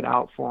pack it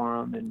out for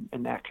them,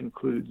 and that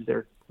concludes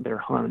their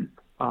hunt.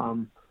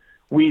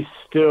 We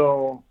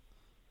still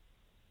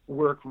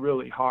work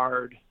really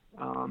hard,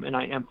 and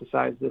I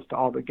emphasize this to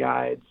all the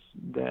guides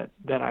that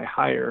I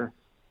hire.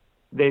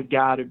 They've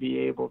got to be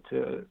able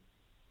to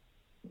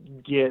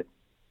get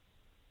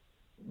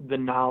the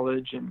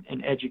knowledge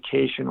and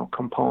educational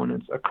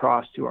components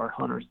across to our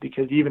hunters,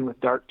 because even with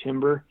dark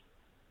timber,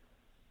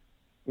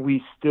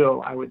 we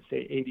still, I would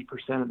say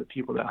 80% of the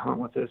people that hunt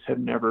with us have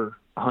never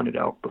hunted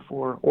elk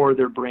before, or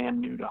they're brand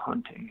new to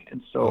hunting.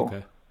 And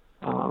so,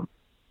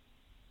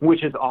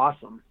 which is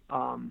awesome.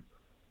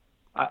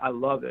 I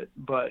love it,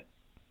 but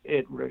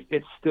it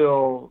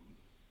still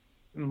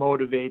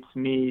motivates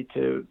me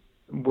to,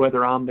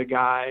 whether I'm the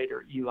guide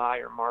or Eli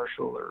or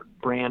Marshall or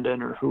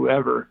Brandon or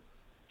whoever,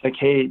 it's like,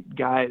 hey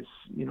guys,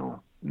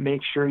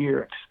 make sure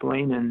you're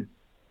explaining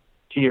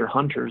to your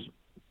hunters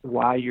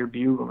why you're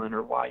bugling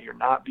or why you're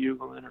not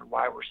bugling or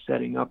why we're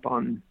setting up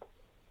on,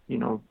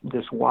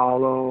 this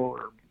wallow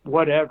or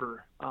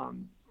whatever.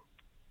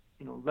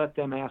 Let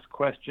them ask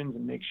questions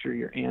and make sure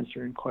you're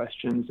answering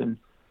questions. And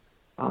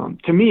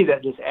to me,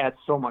 that just adds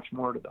so much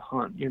more to the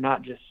hunt. You're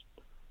not just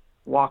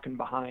walking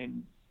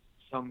behind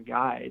some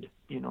guide,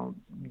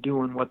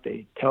 doing what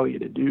they tell you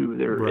to do.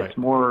 Right. It's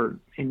more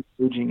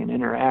engaging and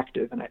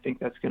interactive, and I think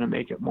that's going to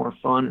make it more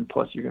fun, and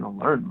plus you're going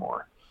to learn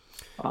more.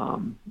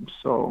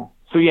 So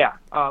yeah,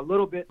 a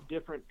little bit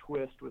different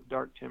twist with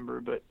dark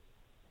timber, but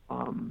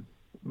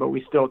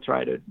we still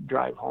try to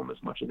drive home as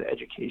much of the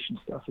education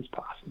stuff as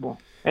possible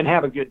and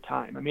have a good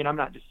time. I mean, I'm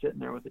not just sitting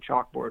there with a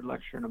chalkboard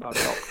lecturing about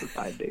elk for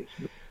 5 days.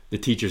 The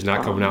teacher's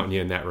not coming out on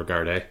you in that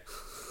regard, eh?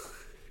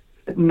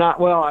 Not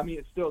well. I mean,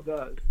 it still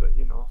does, but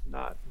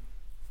not.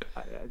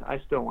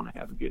 I still want to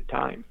have a good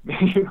time.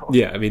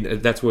 Yeah, I mean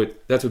that's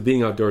what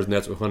being outdoors and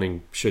that's what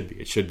hunting should be.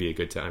 It should be a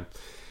good time.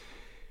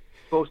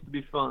 It's supposed to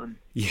be fun.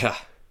 Yeah.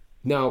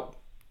 Now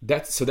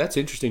that's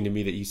interesting to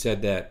me that you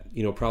said that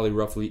probably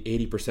roughly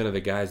 80% of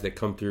the guys that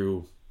come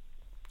through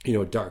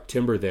dark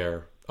timber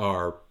there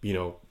are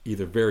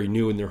either very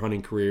new in their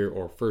hunting career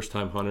or first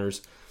time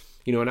hunters.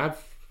 And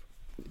I've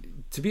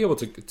to be able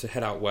to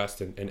head out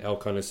west and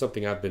elk hunt is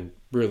something I've been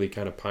really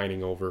kind of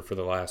pining over for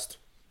the last,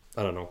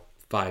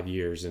 5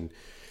 years. And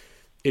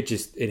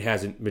it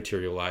hasn't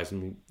materialized. I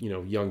mean,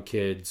 young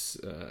kids,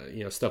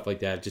 stuff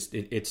like that.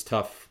 It's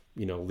tough,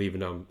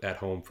 leaving them at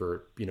home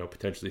for,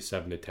 potentially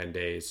 7 to 10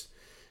 days.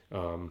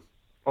 Oh,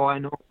 I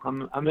know.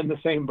 I'm in the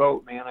same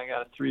boat, man. I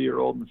got a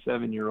 3-year-old and a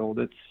 7-year-old.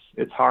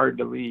 It's hard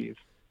to leave.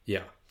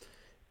 Yeah.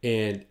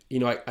 And,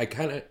 I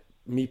kind of,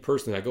 me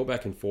personally, I go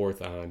back and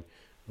forth on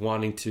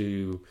wanting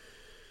to,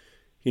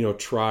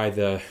 try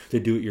the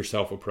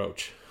do-it-yourself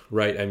approach,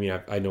 right? I mean,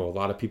 I know a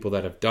lot of people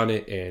that have done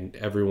it, and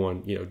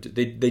everyone,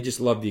 they just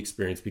love the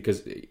experience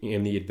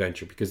and the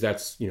adventure, because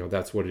that's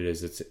what it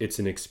is. It's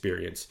an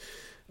experience.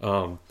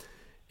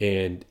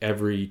 And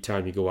every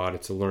time you go out,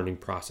 it's a learning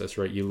process,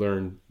 right? You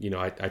learn,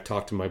 I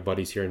talk to my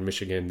buddies here in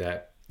Michigan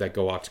that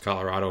go out to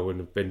Colorado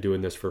and have been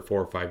doing this for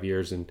 4 or 5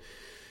 years, and,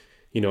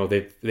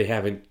 they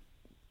haven't,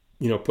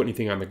 put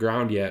anything on the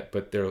ground yet,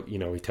 but they're,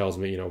 he tells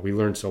me, we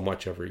learn so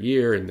much every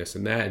year and this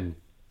and that. And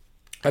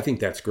I think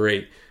that's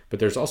great. But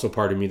there's also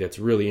part of me that's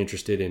really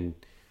interested in,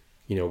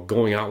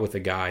 going out with a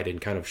guide and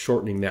kind of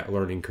shortening that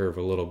learning curve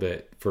a little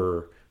bit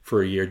for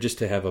a year, just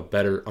to have a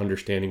better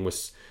understanding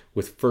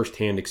with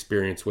firsthand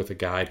experience with a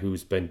guide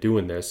who's been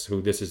doing this,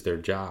 who this is their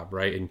job,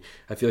 right? And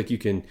I feel like you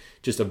can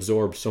just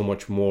absorb so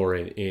much more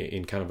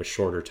in kind of a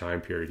shorter time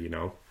period,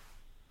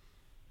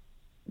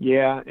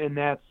 Yeah, and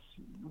that's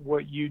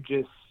what you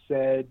just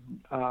said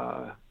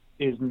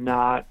is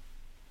not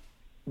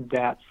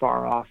that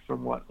far off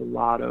from what a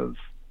lot of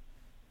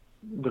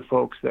the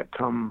folks that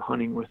come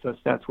hunting with us,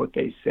 that's what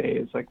they say.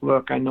 It's like,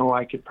 look, I know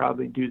I could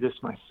probably do this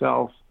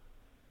myself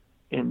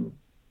and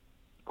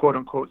quote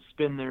unquote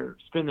spin their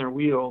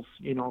wheels,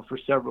 for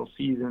several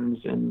seasons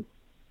and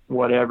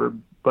whatever.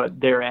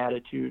 But their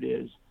attitude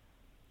is,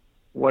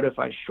 what if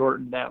I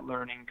shortened that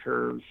learning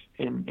curve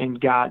and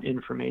got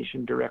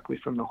information directly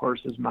from the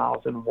horse's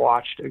mouth and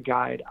watched a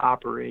guide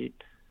operate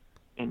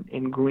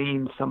and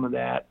glean some of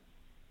that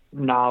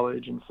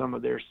knowledge and some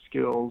of their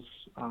skills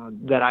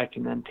that I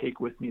can then take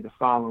with me the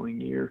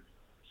following year.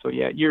 So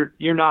yeah,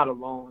 you're not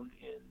alone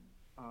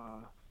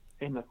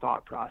in the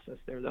thought process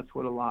there. That's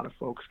what a lot of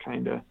folks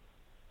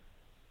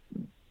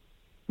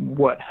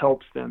what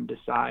helps them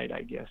decide,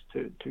 I guess,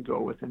 to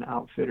go with an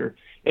outfitter.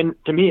 And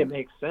to me, it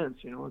makes sense.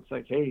 It's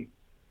like, hey,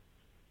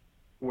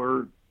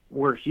 we're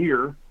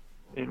here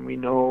and we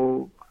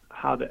know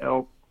how the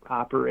elk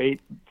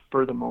operate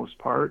for the most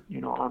part,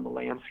 on the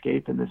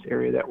landscape in this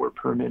area that we're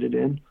permitted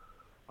in.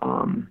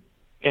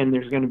 And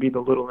there's going to be the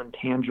little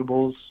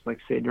intangibles, like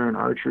say during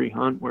archery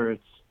hunt, where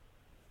it's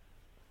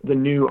the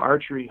new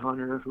archery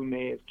hunter who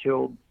may have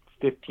killed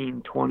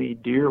 15, 20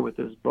 deer with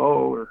his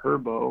bow or her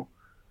bow.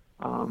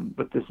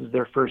 But this is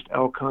their first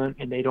elk hunt,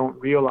 and they don't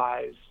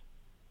realize,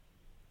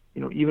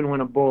 even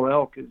when a bull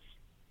elk is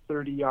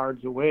 30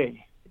 yards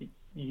away,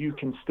 you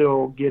can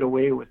still get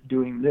away with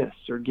doing this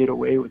or get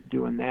away with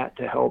doing that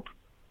to help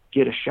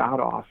get a shot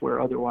off,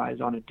 where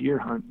otherwise on a deer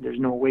hunt, there's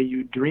no way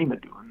you dream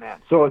of doing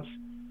that. So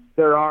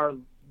there are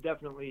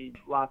definitely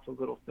lots of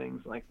little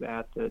things like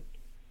that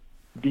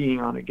being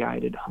on a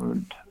guided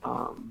hunt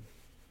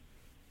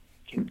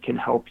can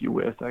help you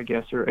with, I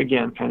guess, or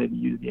again, kind of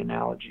use the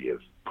analogy of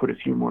put a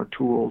few more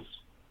tools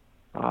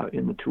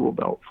in the tool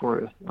belt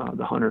for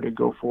the hunter to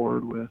go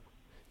forward with.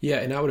 Yeah,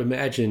 and I would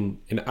imagine,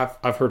 and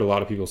I've heard a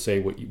lot of people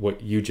say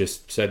what you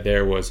just said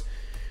there was,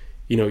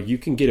 you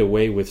can get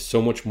away with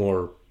so much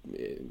more.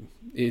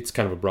 It's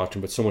kind of a broad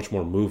term, but so much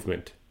more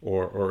movement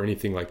or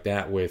anything like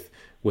that with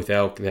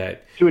elk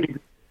that to a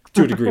degree.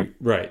 To a degree,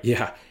 right?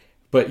 Yeah,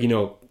 but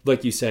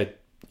like you said,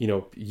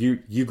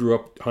 you grew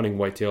up hunting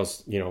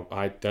whitetails.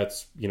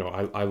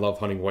 I love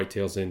hunting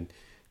whitetails, and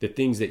the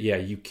things that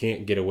you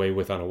can't get away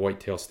with on a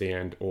whitetail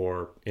stand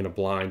or in a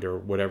blind or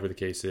whatever the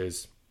case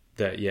is,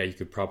 that you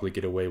could probably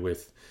get away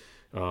with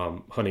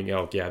hunting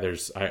elk.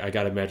 I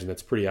got to imagine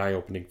that's pretty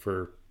eye-opening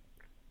for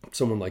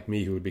someone like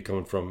me who would be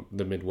coming from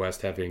the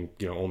Midwest, having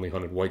only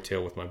hunted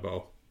whitetail with my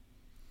bow.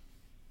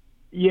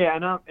 Yeah,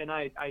 and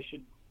I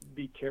should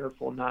be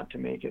careful not to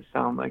make it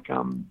sound like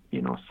I'm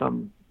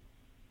some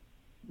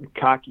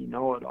cocky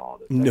know-it-all.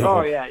 That's like, no.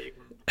 Oh yeah, you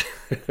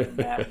can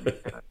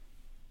that.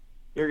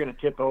 You're gonna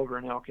tip over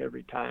an elk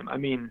every time. I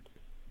mean,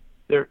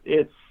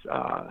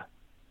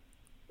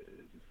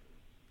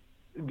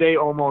 they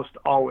almost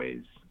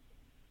always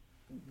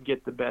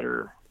get the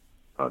better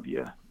of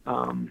you.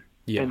 And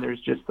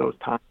there's just those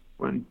times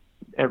when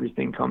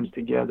everything comes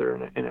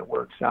together and it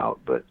works out.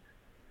 But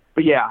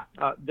yeah,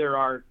 there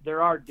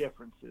are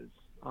differences,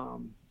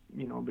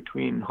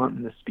 between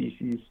hunting the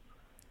species.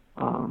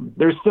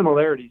 There's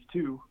similarities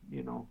too,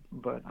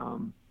 but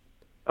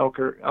elk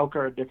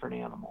are a different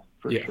animal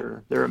for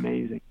sure. They're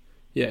amazing.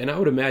 Yeah, and I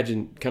would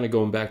imagine, kind of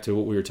going back to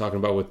what we were talking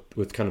about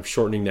with kind of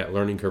shortening that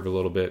learning curve a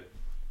little bit,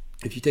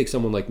 if you take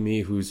someone like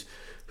me who's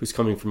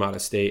coming from out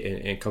of state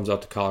and comes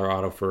out to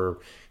Colorado for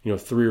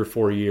 3 or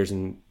 4 years,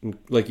 and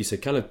like you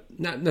said, kind of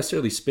not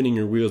necessarily spinning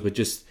your wheels, but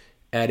just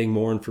adding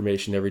more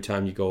information every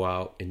time you go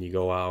out,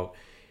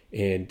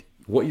 and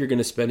what you're going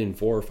to spend in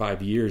 4 or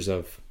 5 years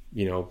of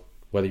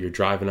whether you're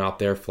driving out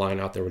there, flying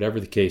out there, whatever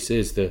the case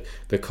is, the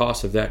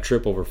cost of that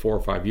trip over 4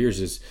 or 5 years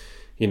is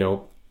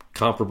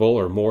comparable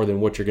or more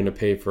than what you're going to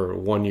pay for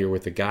 1 year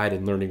with a guide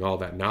and learning all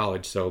that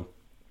knowledge. So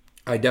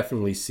I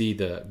definitely see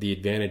the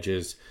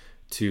advantages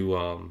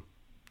to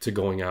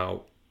going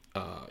out,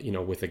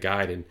 with a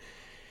guide,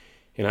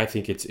 and I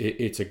think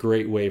it's a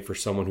great way for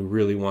someone who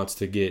really wants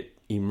to get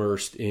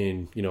immersed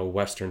in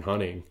Western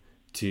hunting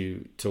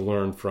to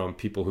learn from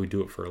people who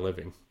do it for a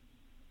living.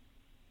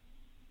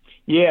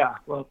 Yeah,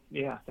 well,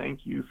 yeah,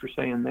 thank you for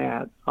saying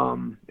that.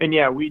 And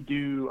yeah, we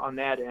do on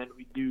that end.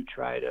 We do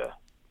try to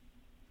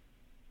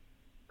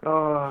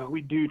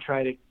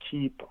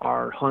keep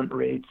our hunt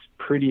rates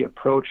pretty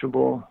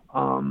approachable,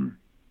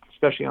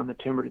 especially on the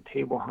timber to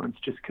table hunts,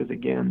 just because,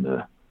 again,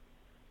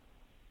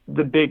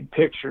 the big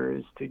picture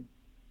is to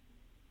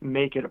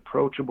make it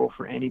approachable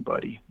for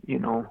anybody.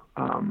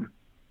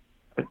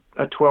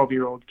 A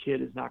 12-year-old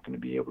kid is not going to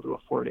be able to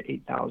afford an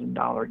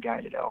 $8,000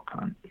 guided elk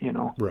hunt,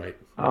 Right.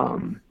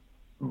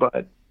 But,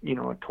 a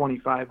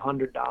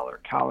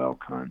 $2,500 cow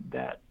elk hunt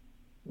that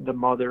the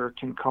mother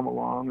can come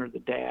along, or the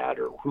dad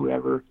or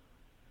whoever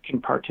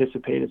can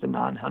participate as a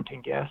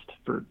non-hunting guest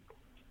for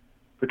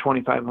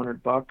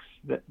 $2,500,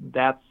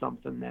 that's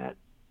something that,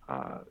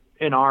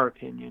 in our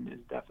opinion, is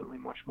definitely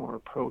much more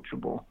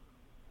approachable.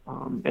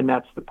 And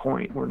that's the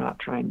point. We're not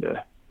trying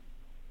to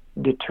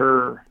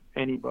deter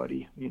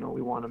anybody. We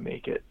want to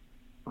make it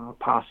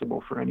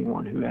possible for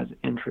anyone who has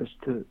interest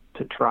to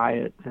try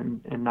it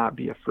and not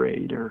be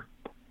afraid, or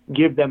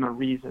give them a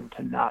reason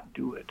to not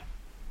do it.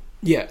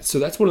 Yeah, so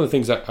that's one of the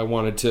things I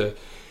wanted to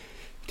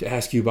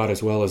ask you about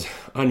as well. As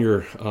on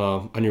your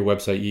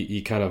website,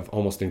 you kind of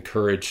almost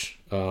encourage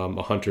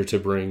a hunter to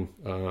bring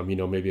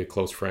maybe a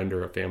close friend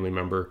or a family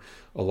member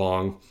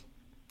along.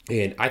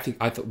 And I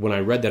thought when I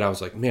read that, I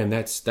was like, man,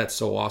 that's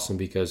so awesome,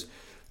 because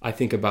I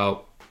think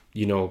about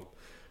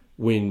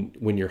when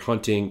you're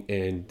hunting,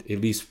 and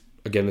at least,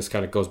 again, this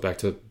kind of goes back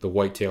to the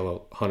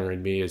whitetail hunter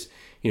in me, is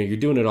you're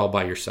doing it all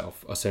by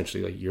yourself,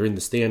 essentially. Like, you're in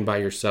the stand by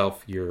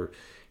yourself. You're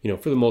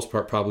for the most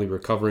part probably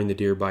recovering the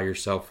deer by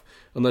yourself,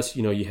 unless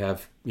you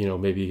have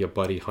maybe a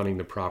buddy hunting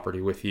the property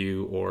with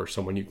you or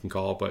someone you can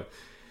call. But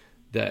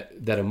that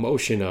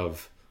emotion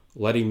of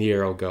letting the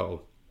arrow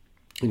go,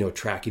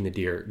 tracking the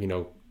deer,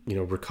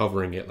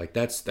 recovering it, like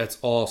that's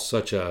all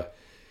such a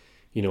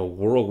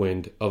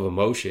whirlwind of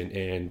emotion.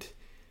 And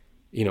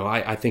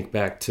I think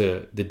back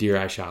to the deer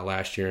I shot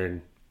last year,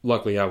 and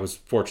luckily I was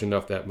fortunate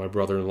enough that my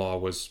brother-in-law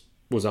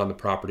was on the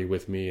property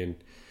with me, and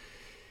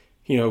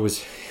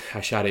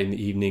I shot it in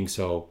the evening,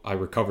 so I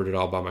recovered it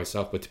all by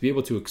myself. But to be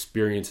able to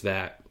experience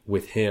that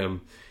with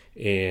him,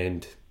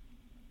 and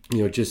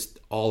just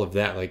all of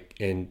that, like,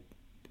 and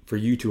for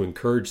you to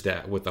encourage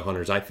that with the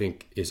hunters, I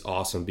think is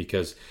awesome,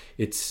 because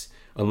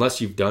unless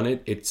you've done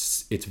it,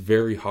 it's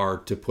very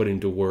hard to put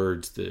into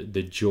words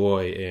the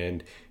joy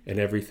and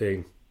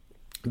everything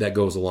that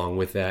goes along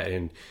with that.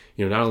 And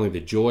not only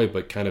the joy,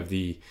 but kind of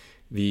the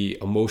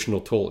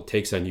emotional toll it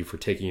takes on you for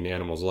taking an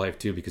animal's life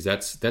too, because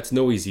that's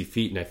no easy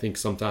feat. And I think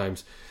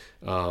sometimes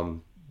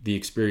the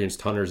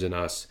experienced hunters in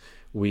us,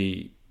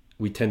 we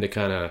tend to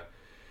kind of,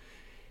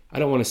 I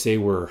don't want to say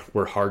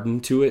we're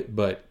hardened to it,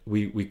 but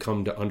we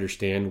come to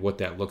understand what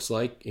that looks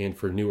like. And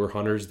for newer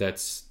hunters,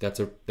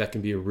 that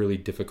can be a really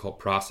difficult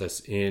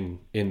process in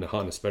the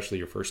hunt, especially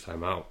your first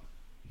time out.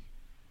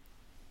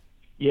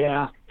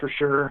 Yeah, for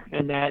sure.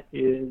 And that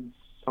is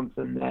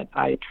something that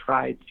I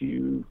try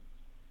to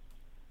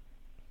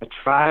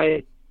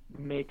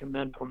make a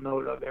mental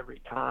note of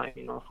every time.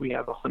 You know, if we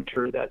have a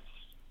hunter that's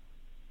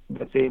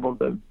able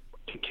to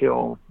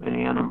kill an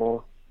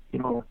animal, you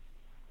know,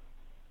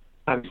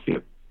 obviously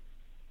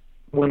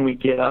when we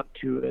get up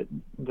to it,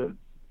 the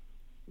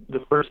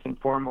first and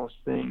foremost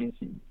thing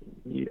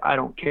is I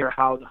don't care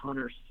how the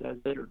hunter says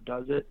it or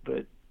does it,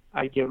 but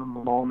I give them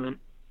a moment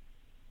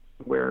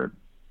where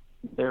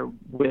they're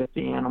with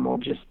the animal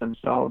just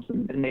themselves,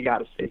 and they got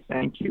to say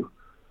thank you.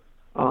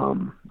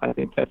 I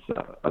think that's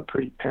a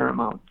pretty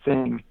paramount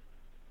thing,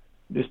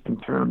 just in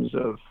terms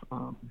of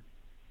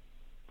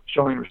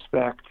showing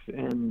respect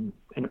and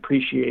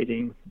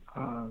appreciating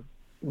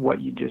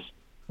what you just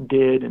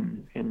did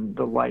and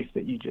the life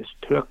that you just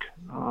took.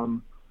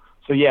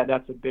 So yeah,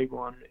 that's a big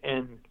one.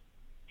 And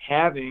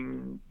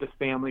having the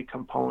family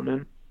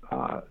component,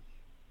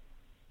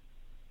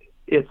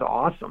 it's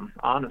awesome.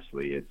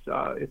 Honestly, it's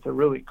a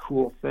really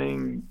cool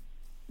thing.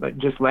 Like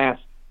just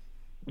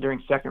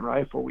during second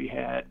rifle, we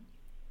had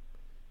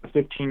a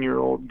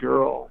 15-year-old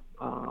girl.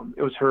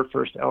 It was her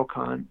first elk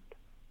hunt,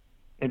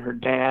 and her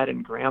dad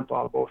and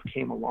grandpa both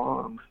came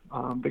along.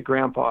 The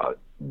grandpa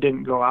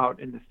didn't go out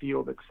in the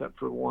field except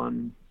for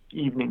one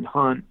evening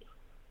hunt,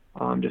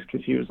 just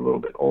because he was a little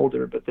bit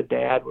older, but the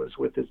dad was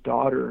with his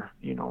daughter,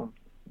 you know,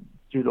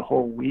 through the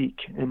whole week.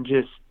 And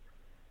just,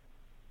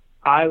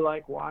 I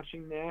like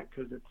watching that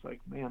because it's like,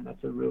 man,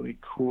 that's a really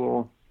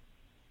cool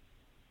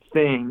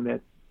thing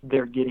that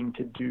they're getting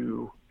to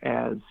do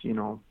as, you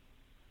know,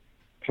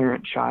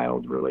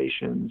 parent-child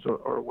relations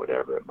or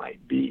whatever it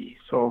might be.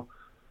 So,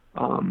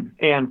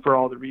 and for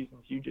all the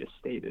reasons you just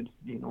stated,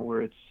 you know,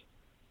 where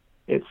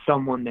it's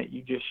someone that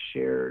you just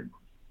shared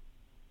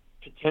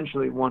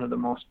potentially one of the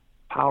most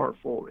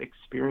powerful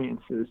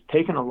experiences.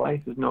 Taking a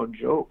life is no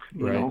joke,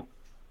 you right. know,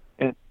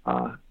 and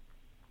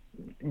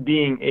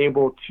being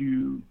able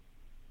to,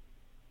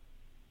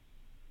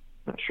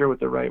 not sure what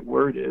the right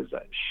word is.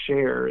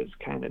 Share is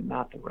kind of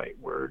not the right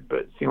word, but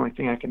it's the only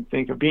thing I can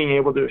think of. Being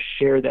able to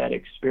share that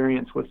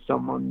experience with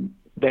someone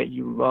that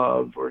you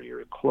love or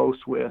you're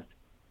close with,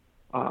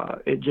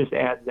 it just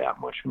adds that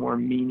much more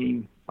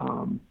meaning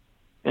and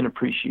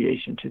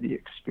appreciation to the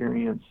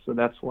experience. So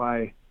that's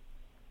why,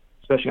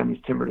 especially on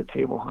these timber to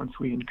table hunts,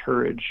 we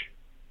encourage,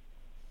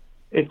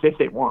 if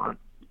they want,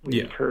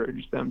 we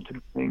encourage them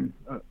to bring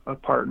a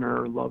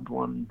partner or loved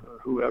one or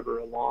whoever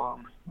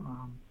along.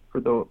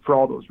 For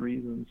all those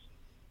reasons.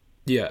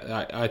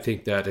 Yeah, I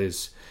think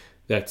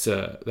that's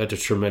a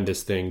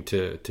tremendous thing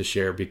to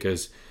share,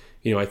 because,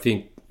 you know, I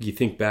think you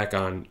think back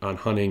on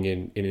hunting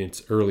in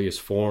its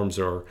earliest forms,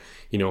 or,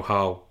 you know,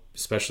 how,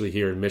 especially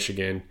here in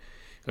Michigan,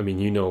 I mean,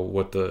 you know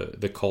what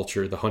the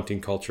culture, the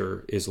hunting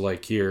culture is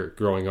like here,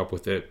 growing up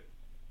with it,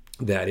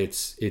 that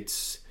it's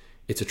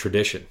a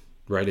tradition,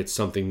 right? It's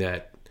something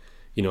that,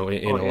 you know,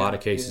 in a lot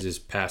of cases is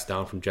passed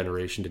down from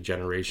generation to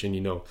generation.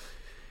 You know,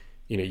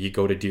 you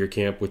go to deer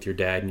camp with your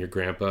dad and your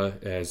grandpa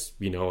as,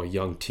 you know, a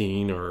young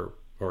teen or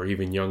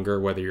even younger,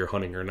 whether you're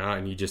hunting or not,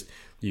 and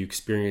you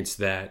experience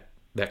that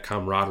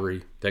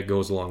camaraderie that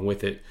goes along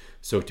with it.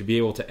 So to be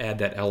able to add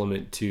that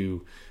element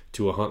to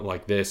a hunt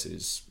like this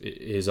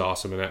is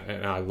awesome,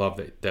 and I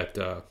love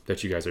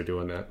that you guys are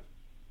doing that.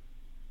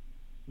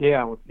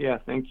 Yeah,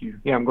 thank you.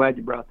 Yeah, I'm glad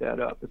you brought that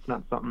up. It's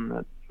not something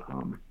that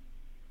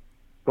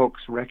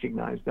folks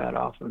recognize that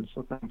often,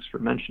 so thanks for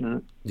mentioning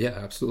it. Yeah,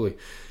 absolutely.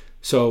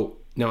 So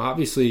now,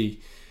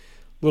 obviously,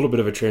 a little bit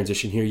of a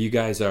transition here. You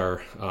guys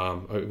are,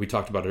 we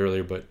talked about it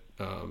earlier, but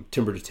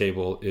Timber to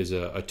Table is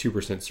a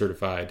 2%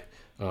 certified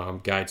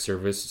guide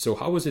service. So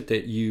how was it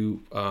that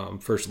you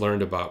first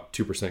learned about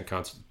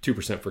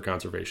 2% for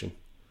conservation?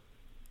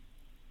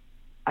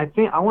 I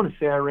want to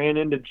say I ran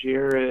into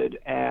Jared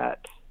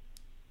at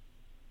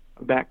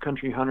a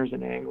Backcountry Hunters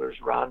and Anglers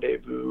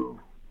Rendezvous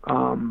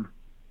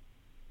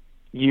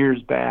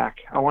years back.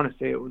 I want to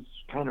say it was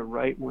kind of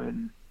right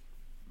when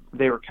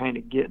they were kind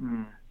of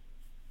getting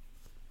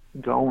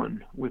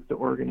going with the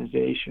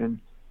organization.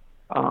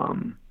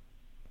 And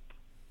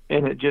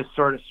it just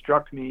sort of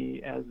struck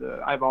me as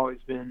I've always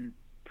been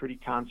pretty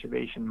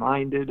conservation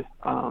minded,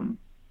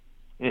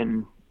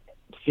 and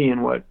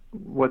seeing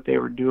what they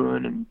were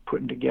doing and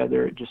putting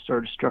together, it just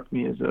sort of struck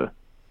me as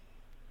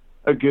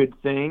a good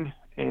thing.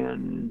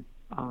 And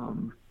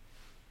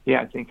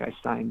I think I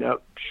signed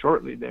up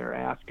shortly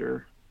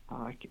thereafter.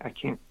 I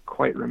can't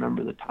quite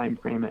remember the time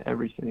frame of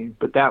everything,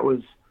 but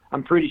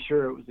I'm pretty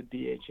sure it was a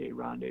BHA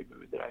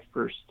rendezvous that I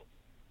first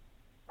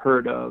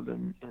heard of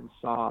and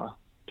saw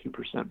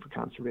 2% for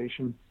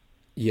conservation.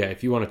 Yeah,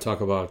 if you want to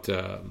talk about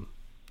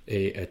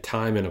a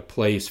time and a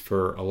place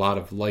for a lot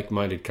of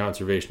like-minded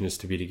conservationists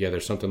to be together,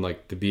 something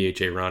like the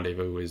BHA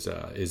rendezvous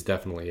is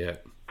definitely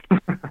it.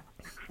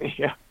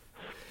 Yeah,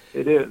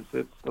 it is.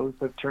 Those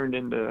have turned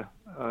into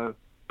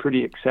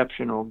pretty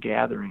exceptional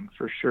gathering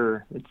for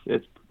sure.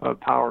 It's a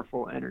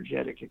powerful,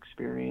 energetic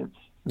experience.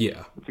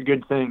 Yeah. It's a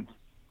good thing.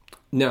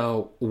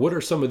 Now, what are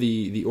some of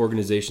the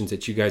organizations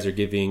that you guys are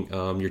giving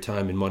your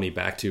time and money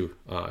back to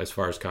as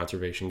far as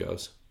conservation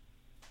goes?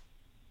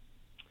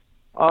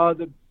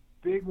 The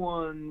big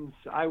ones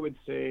I would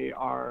say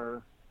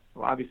are,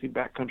 well, obviously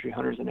backcountry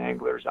hunters and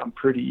anglers. I'm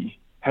pretty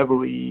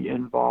heavily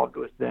involved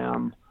with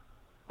them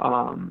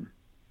on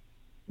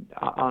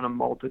a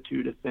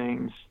multitude of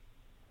things.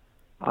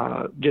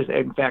 Just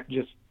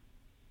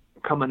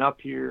coming up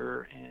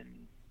here, and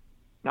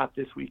not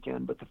this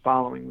weekend, but the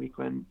following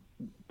weekend,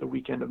 the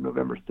weekend of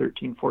November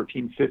 13,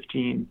 14,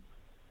 15,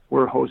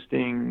 we're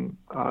hosting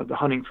the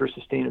Hunting for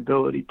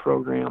Sustainability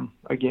program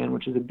again,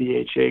 which is a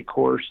BHA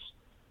course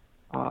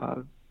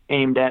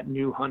aimed at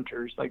new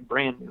hunters, like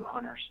brand new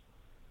hunters.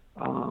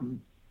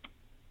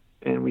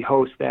 And we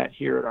host that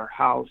here at our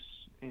house,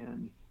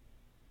 and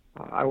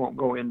I won't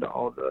go into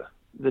all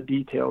the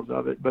details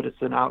of it, but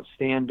it's an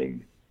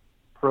outstanding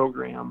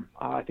program.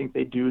 I think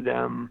they do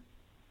them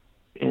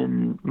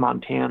in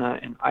Montana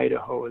and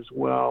Idaho as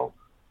well.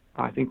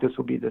 I think this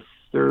will be the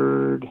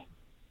third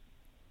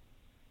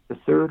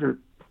or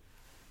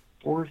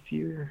fourth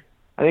year.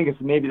 I think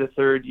it's maybe the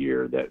third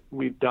year that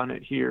we've done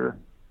it here.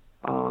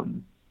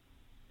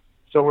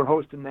 So we're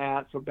hosting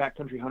that. So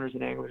Backcountry Hunters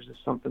and Anglers is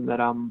something that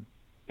I'm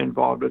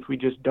involved with. We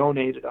just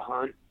donated a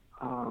hunt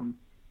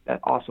that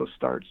also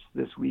starts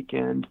this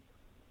weekend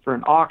for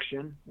an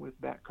auction with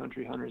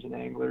Backcountry Hunters and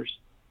Anglers.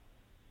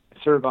 I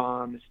serve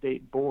on the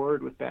state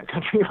board with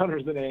Backcountry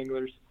Hunters and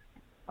Anglers.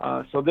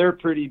 So they're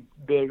pretty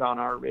big on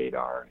our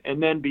radar.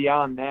 And then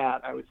beyond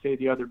that, I would say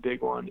the other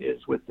big one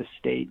is with the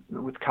state,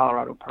 with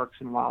Colorado Parks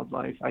and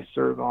Wildlife. I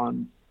serve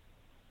on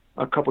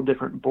a couple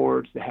different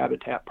boards, the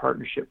Habitat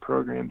Partnership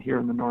Program here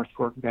in the North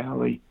Fork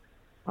Valley,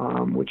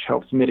 which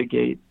helps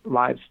mitigate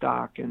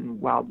livestock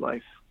and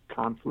wildlife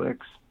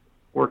conflicts,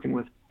 working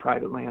with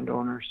private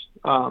landowners.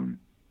 And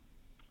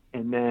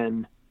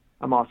then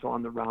I'm also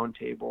on the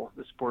roundtable,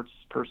 the Sports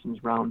Persons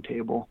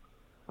Roundtable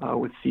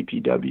with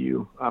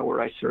CPW,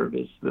 where I serve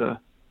as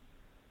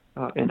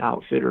an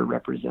outfitter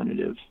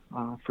representative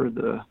for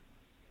the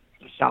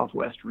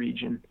Southwest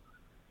region.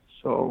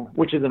 So,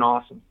 which is an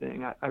awesome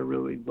thing. I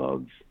really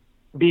love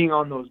being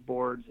on those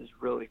boards. Is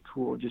really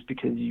cool just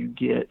because you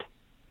get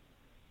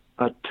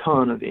a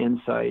ton of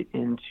insight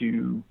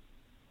into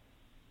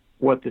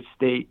what the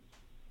state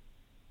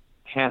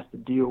has to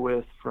deal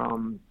with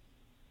from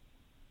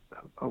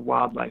a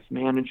wildlife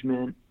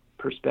management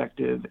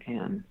perspective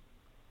and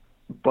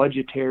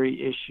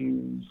budgetary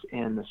issues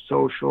and the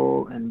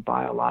social and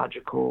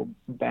biological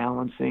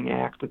balancing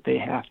act that they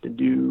have to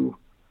do.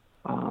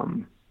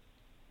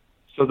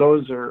 So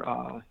those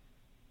are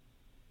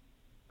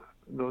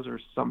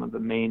some of the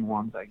main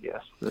ones, I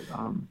guess,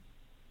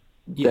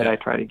 that I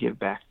try to give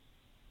back.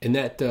 And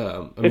that,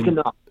 it's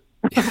enough.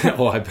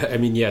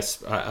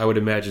 Yes, I would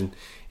imagine.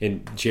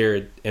 And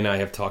Jared and I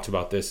have talked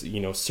about this,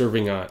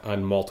 serving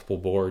on multiple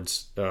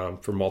boards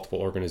for multiple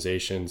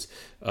organizations.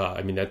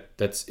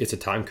 It's a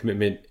time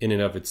commitment in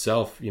and of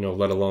itself,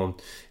 let alone,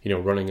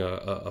 running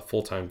a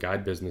full-time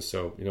guide business.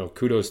 So,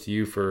 kudos to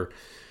you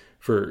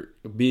for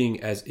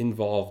being as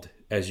involved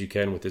as you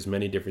can with as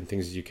many different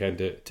things as you can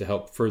to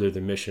help further the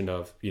mission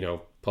of,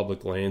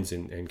 public lands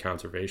and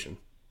conservation.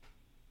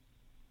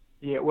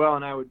 Yeah, well,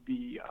 and I would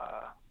be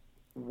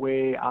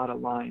way out of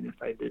line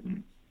if I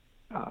didn't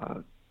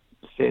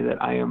say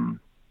that I am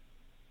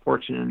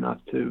fortunate enough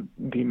to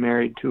be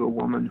married to a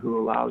woman who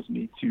allows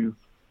me to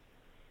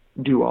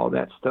do all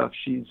that stuff.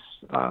 She's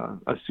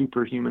a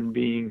superhuman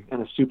being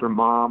and a super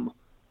mom.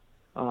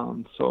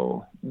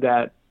 So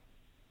that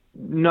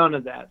none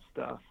of that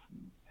stuff,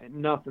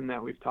 nothing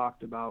that we've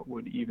talked about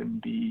would even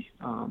be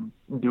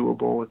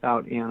doable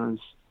without Anna's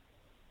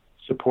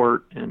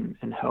support and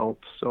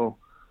help. So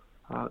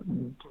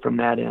from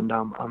that end,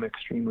 I'm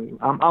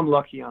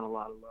lucky on a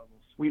lot of levels.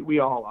 We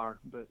all are,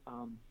 but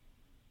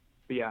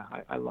yeah,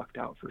 I lucked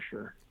out for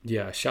sure.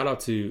 Yeah, shout out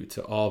to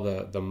all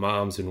the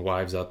moms and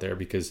wives out there,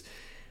 because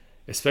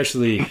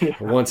especially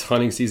once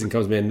hunting season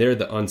comes, man, they're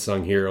the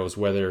unsung heroes.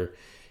 Whether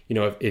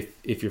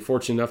if you're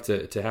fortunate enough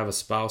to have a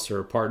spouse or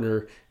a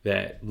partner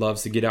that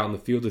loves to get out in the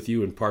field with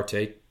you and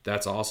partake,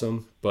 that's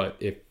awesome. But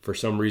if for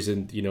some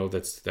reason,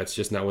 that's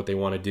just not what they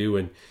want to do,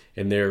 and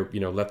they're,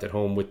 left at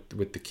home with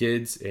the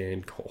kids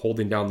and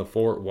holding down the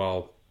fort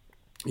while,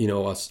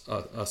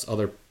 us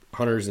other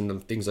hunters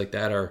and things like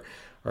that are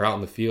out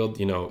in the field,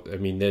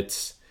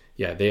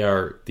 they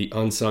are the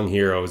unsung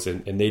heroes,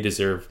 and they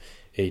deserve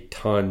a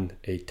ton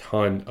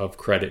of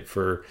credit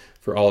for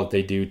all that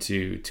they do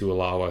to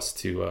allow us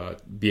to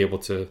be able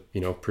to,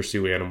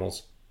 pursue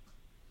animals.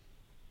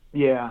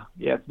 Yeah,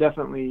 it's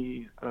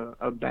definitely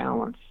a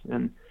balance,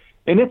 and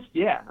it's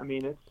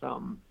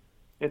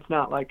it's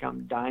not like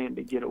I'm dying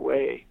to get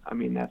away.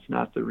 That's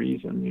not the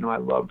reason. I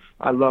love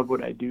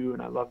what I do,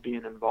 and I love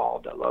being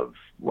involved. I love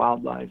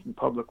wildlife and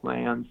public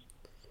lands.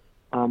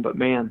 But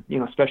man,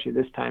 especially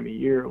this time of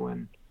year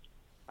when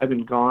I've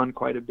been gone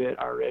quite a bit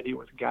already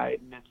with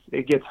guiding,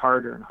 it gets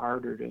harder and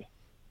harder to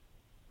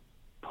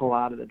pull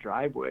out of the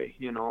driveway,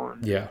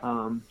 and Yeah.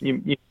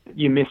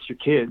 You miss your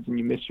kids, and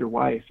you miss your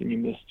wife, and you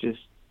miss just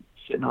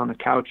sitting on the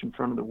couch in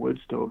front of the wood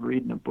stove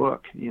reading a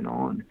book,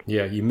 and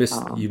Yeah, you miss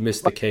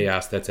the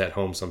chaos that's at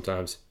home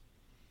sometimes.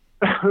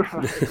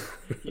 right.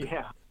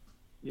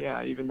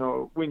 Yeah, even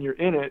though when you're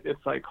in it,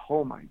 it's like,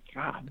 oh my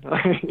God.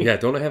 Yeah,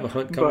 don't I have a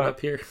hunt coming up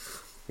here?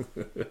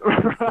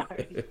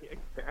 Right,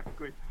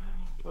 exactly.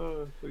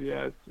 So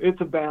yeah,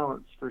 it's a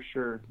balance for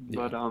sure.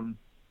 Yeah.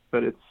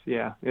 But it's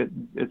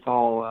it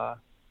all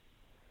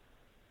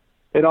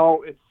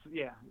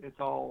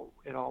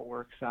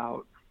works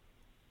out.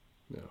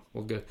 Yeah,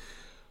 well, good.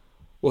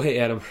 Well, hey,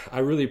 Adam, I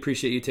really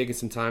appreciate you taking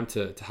some time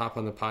to hop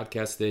on the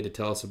podcast today to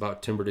tell us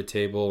about Timber to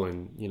Table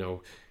and,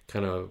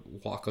 kind of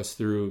walk us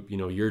through,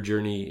 your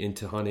journey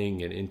into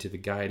hunting and into the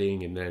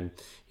guiding, and then,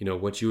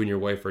 what you and your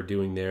wife are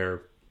doing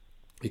there,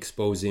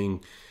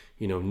 exposing,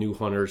 new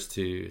hunters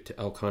to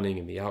elk hunting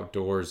and the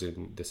outdoors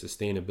and the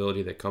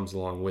sustainability that comes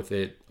along with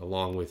it,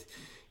 along with,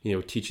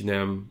 teaching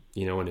them,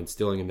 and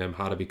instilling in them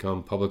how to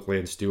become public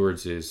land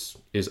stewards is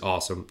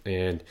awesome.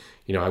 And,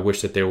 I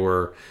wish that there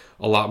were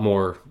a lot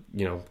more,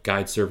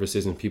 guide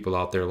services and people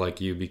out there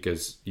like you,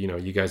 because,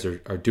 you guys are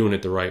doing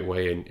it the right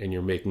way, and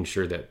you're making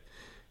sure that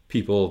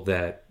people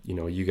that,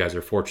 you guys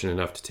are fortunate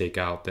enough to take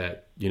out,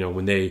 that,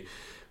 when they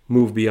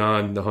move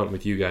beyond the hunt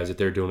with you guys, that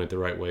they're doing it the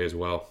right way as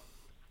well.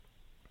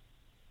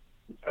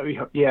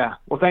 Yeah.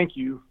 Well, thank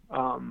you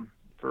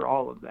for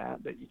all of that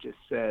you just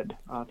said.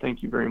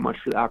 Thank you very much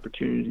for the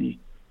opportunity.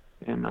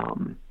 And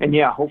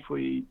yeah,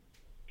 hopefully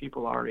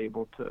people are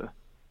able to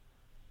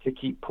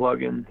keep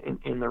plugging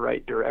in the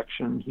right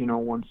direction,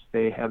 once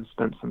they have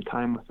spent some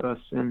time with us.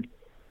 And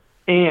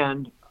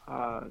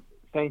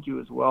thank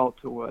you as well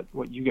to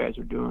what you guys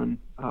are doing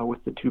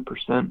with the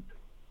 2%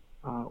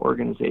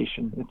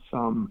 organization. It's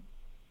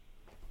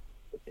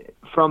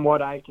from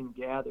what I can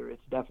gather,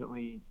 it's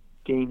definitely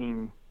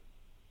gaining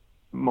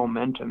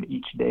momentum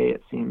each day,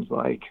 it seems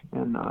like.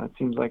 And it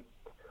seems like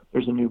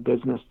there's a new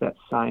business that's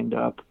signed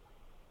up.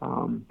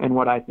 And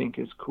what I think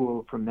is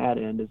cool from that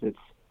end is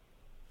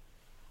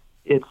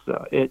it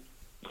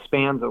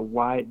spans a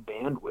wide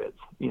bandwidth.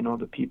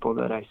 The people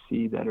that I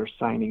see that are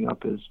signing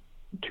up as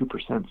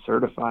 2%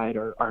 certified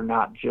are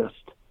not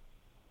just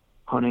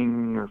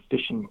hunting or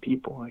fishing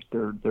people. Like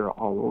they're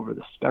all over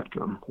the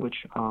spectrum,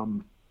 which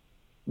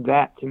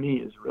that to me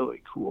is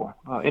really cool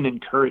and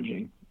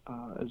encouraging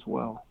as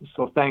well.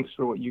 So thanks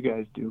for what you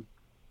guys do.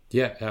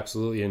 Yeah,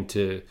 absolutely. And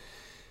the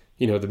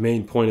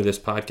main point of this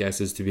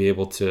podcast is to be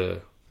able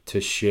to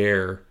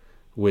share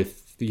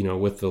with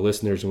the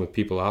listeners and with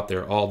people out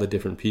there, all the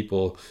different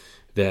people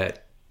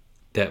that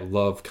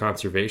love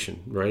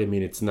conservation, right? I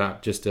mean, it's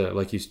not just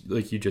like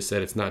you just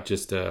said, it's not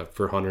just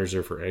for hunters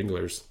or for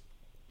anglers.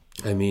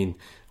 I mean,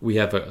 we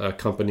have a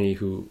company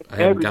who I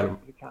haven't got them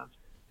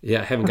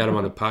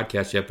on the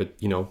podcast yet, but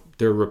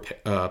they're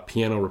a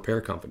piano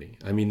repair company.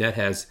 I mean,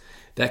 that's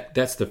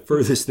the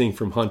furthest thing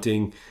from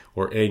hunting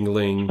or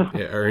angling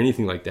or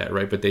anything like that,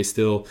 right? But they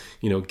still,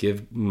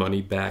 give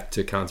money back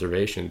to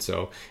conservation.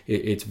 So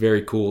it's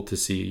very cool to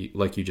see,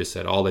 like you just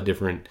said, all the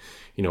different,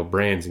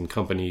 brands and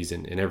companies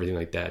and everything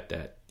like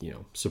that,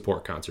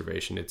 support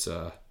conservation. It's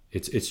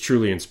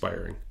truly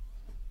inspiring.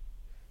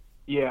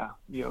 Yeah.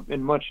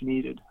 And much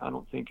needed. I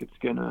don't think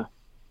the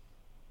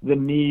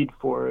need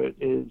for it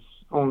is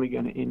only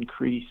going to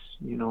increase,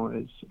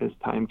 as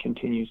time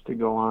continues to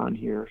go on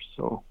here.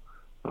 So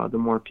the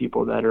more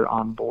people that are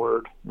on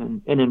board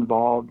and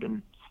involved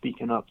and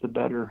speaking up, the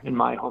better, in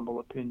my humble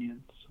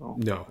opinion. So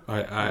no,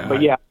 I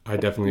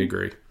definitely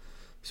agree.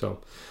 So,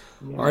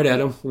 yeah. All right,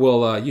 Adam.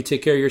 Well, you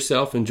take care of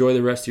yourself. Enjoy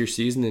the rest of your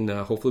season, and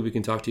hopefully we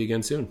can talk to you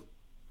again soon.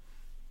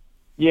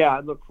 Yeah, I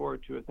look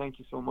forward to it. Thank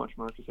you so much,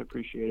 Marcus. I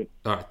appreciate it.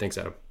 All right, thanks,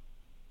 Adam.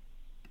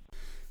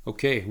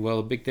 Okay, well,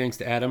 a big thanks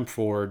to Adam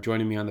for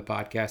joining me on the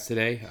podcast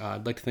today.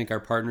 I'd like to thank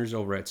our partners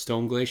over at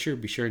Stone Glacier.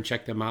 Be sure and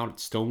check them out at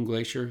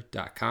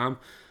stoneglacier.com.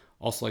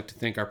 Also like to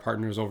thank our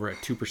partners over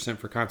at 2%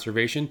 for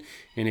Conservation.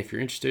 And if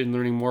you're interested in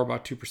learning more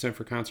about 2%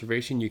 for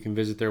Conservation, you can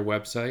visit their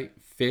website,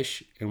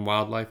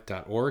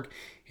 fishandwildlife.org.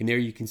 And there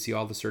you can see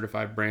all the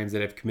certified brands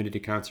that have committed to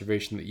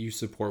conservation that you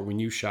support when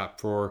you shop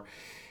for,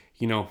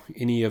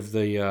 any of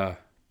the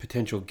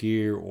potential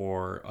gear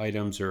or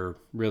items or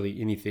really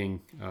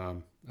anything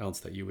else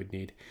that you would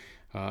need.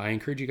 I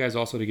encourage you guys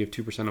also to give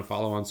 2% a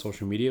follow on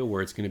social media,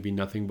 where it's going to be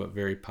nothing but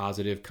very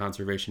positive,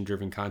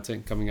 conservation-driven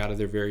content coming out of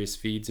their various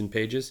feeds and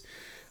pages.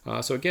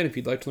 So again, if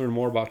you'd like to learn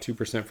more about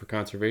 2% for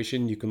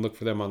Conservation, you can look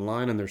for them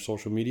online on their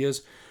social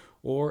medias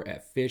or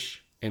at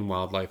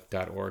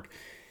fishandwildlife.org.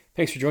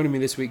 Thanks for joining me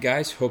this week,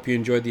 guys. Hope you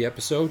enjoyed the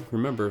episode.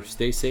 Remember,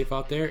 stay safe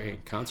out there,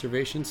 and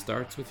conservation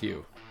starts with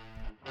you.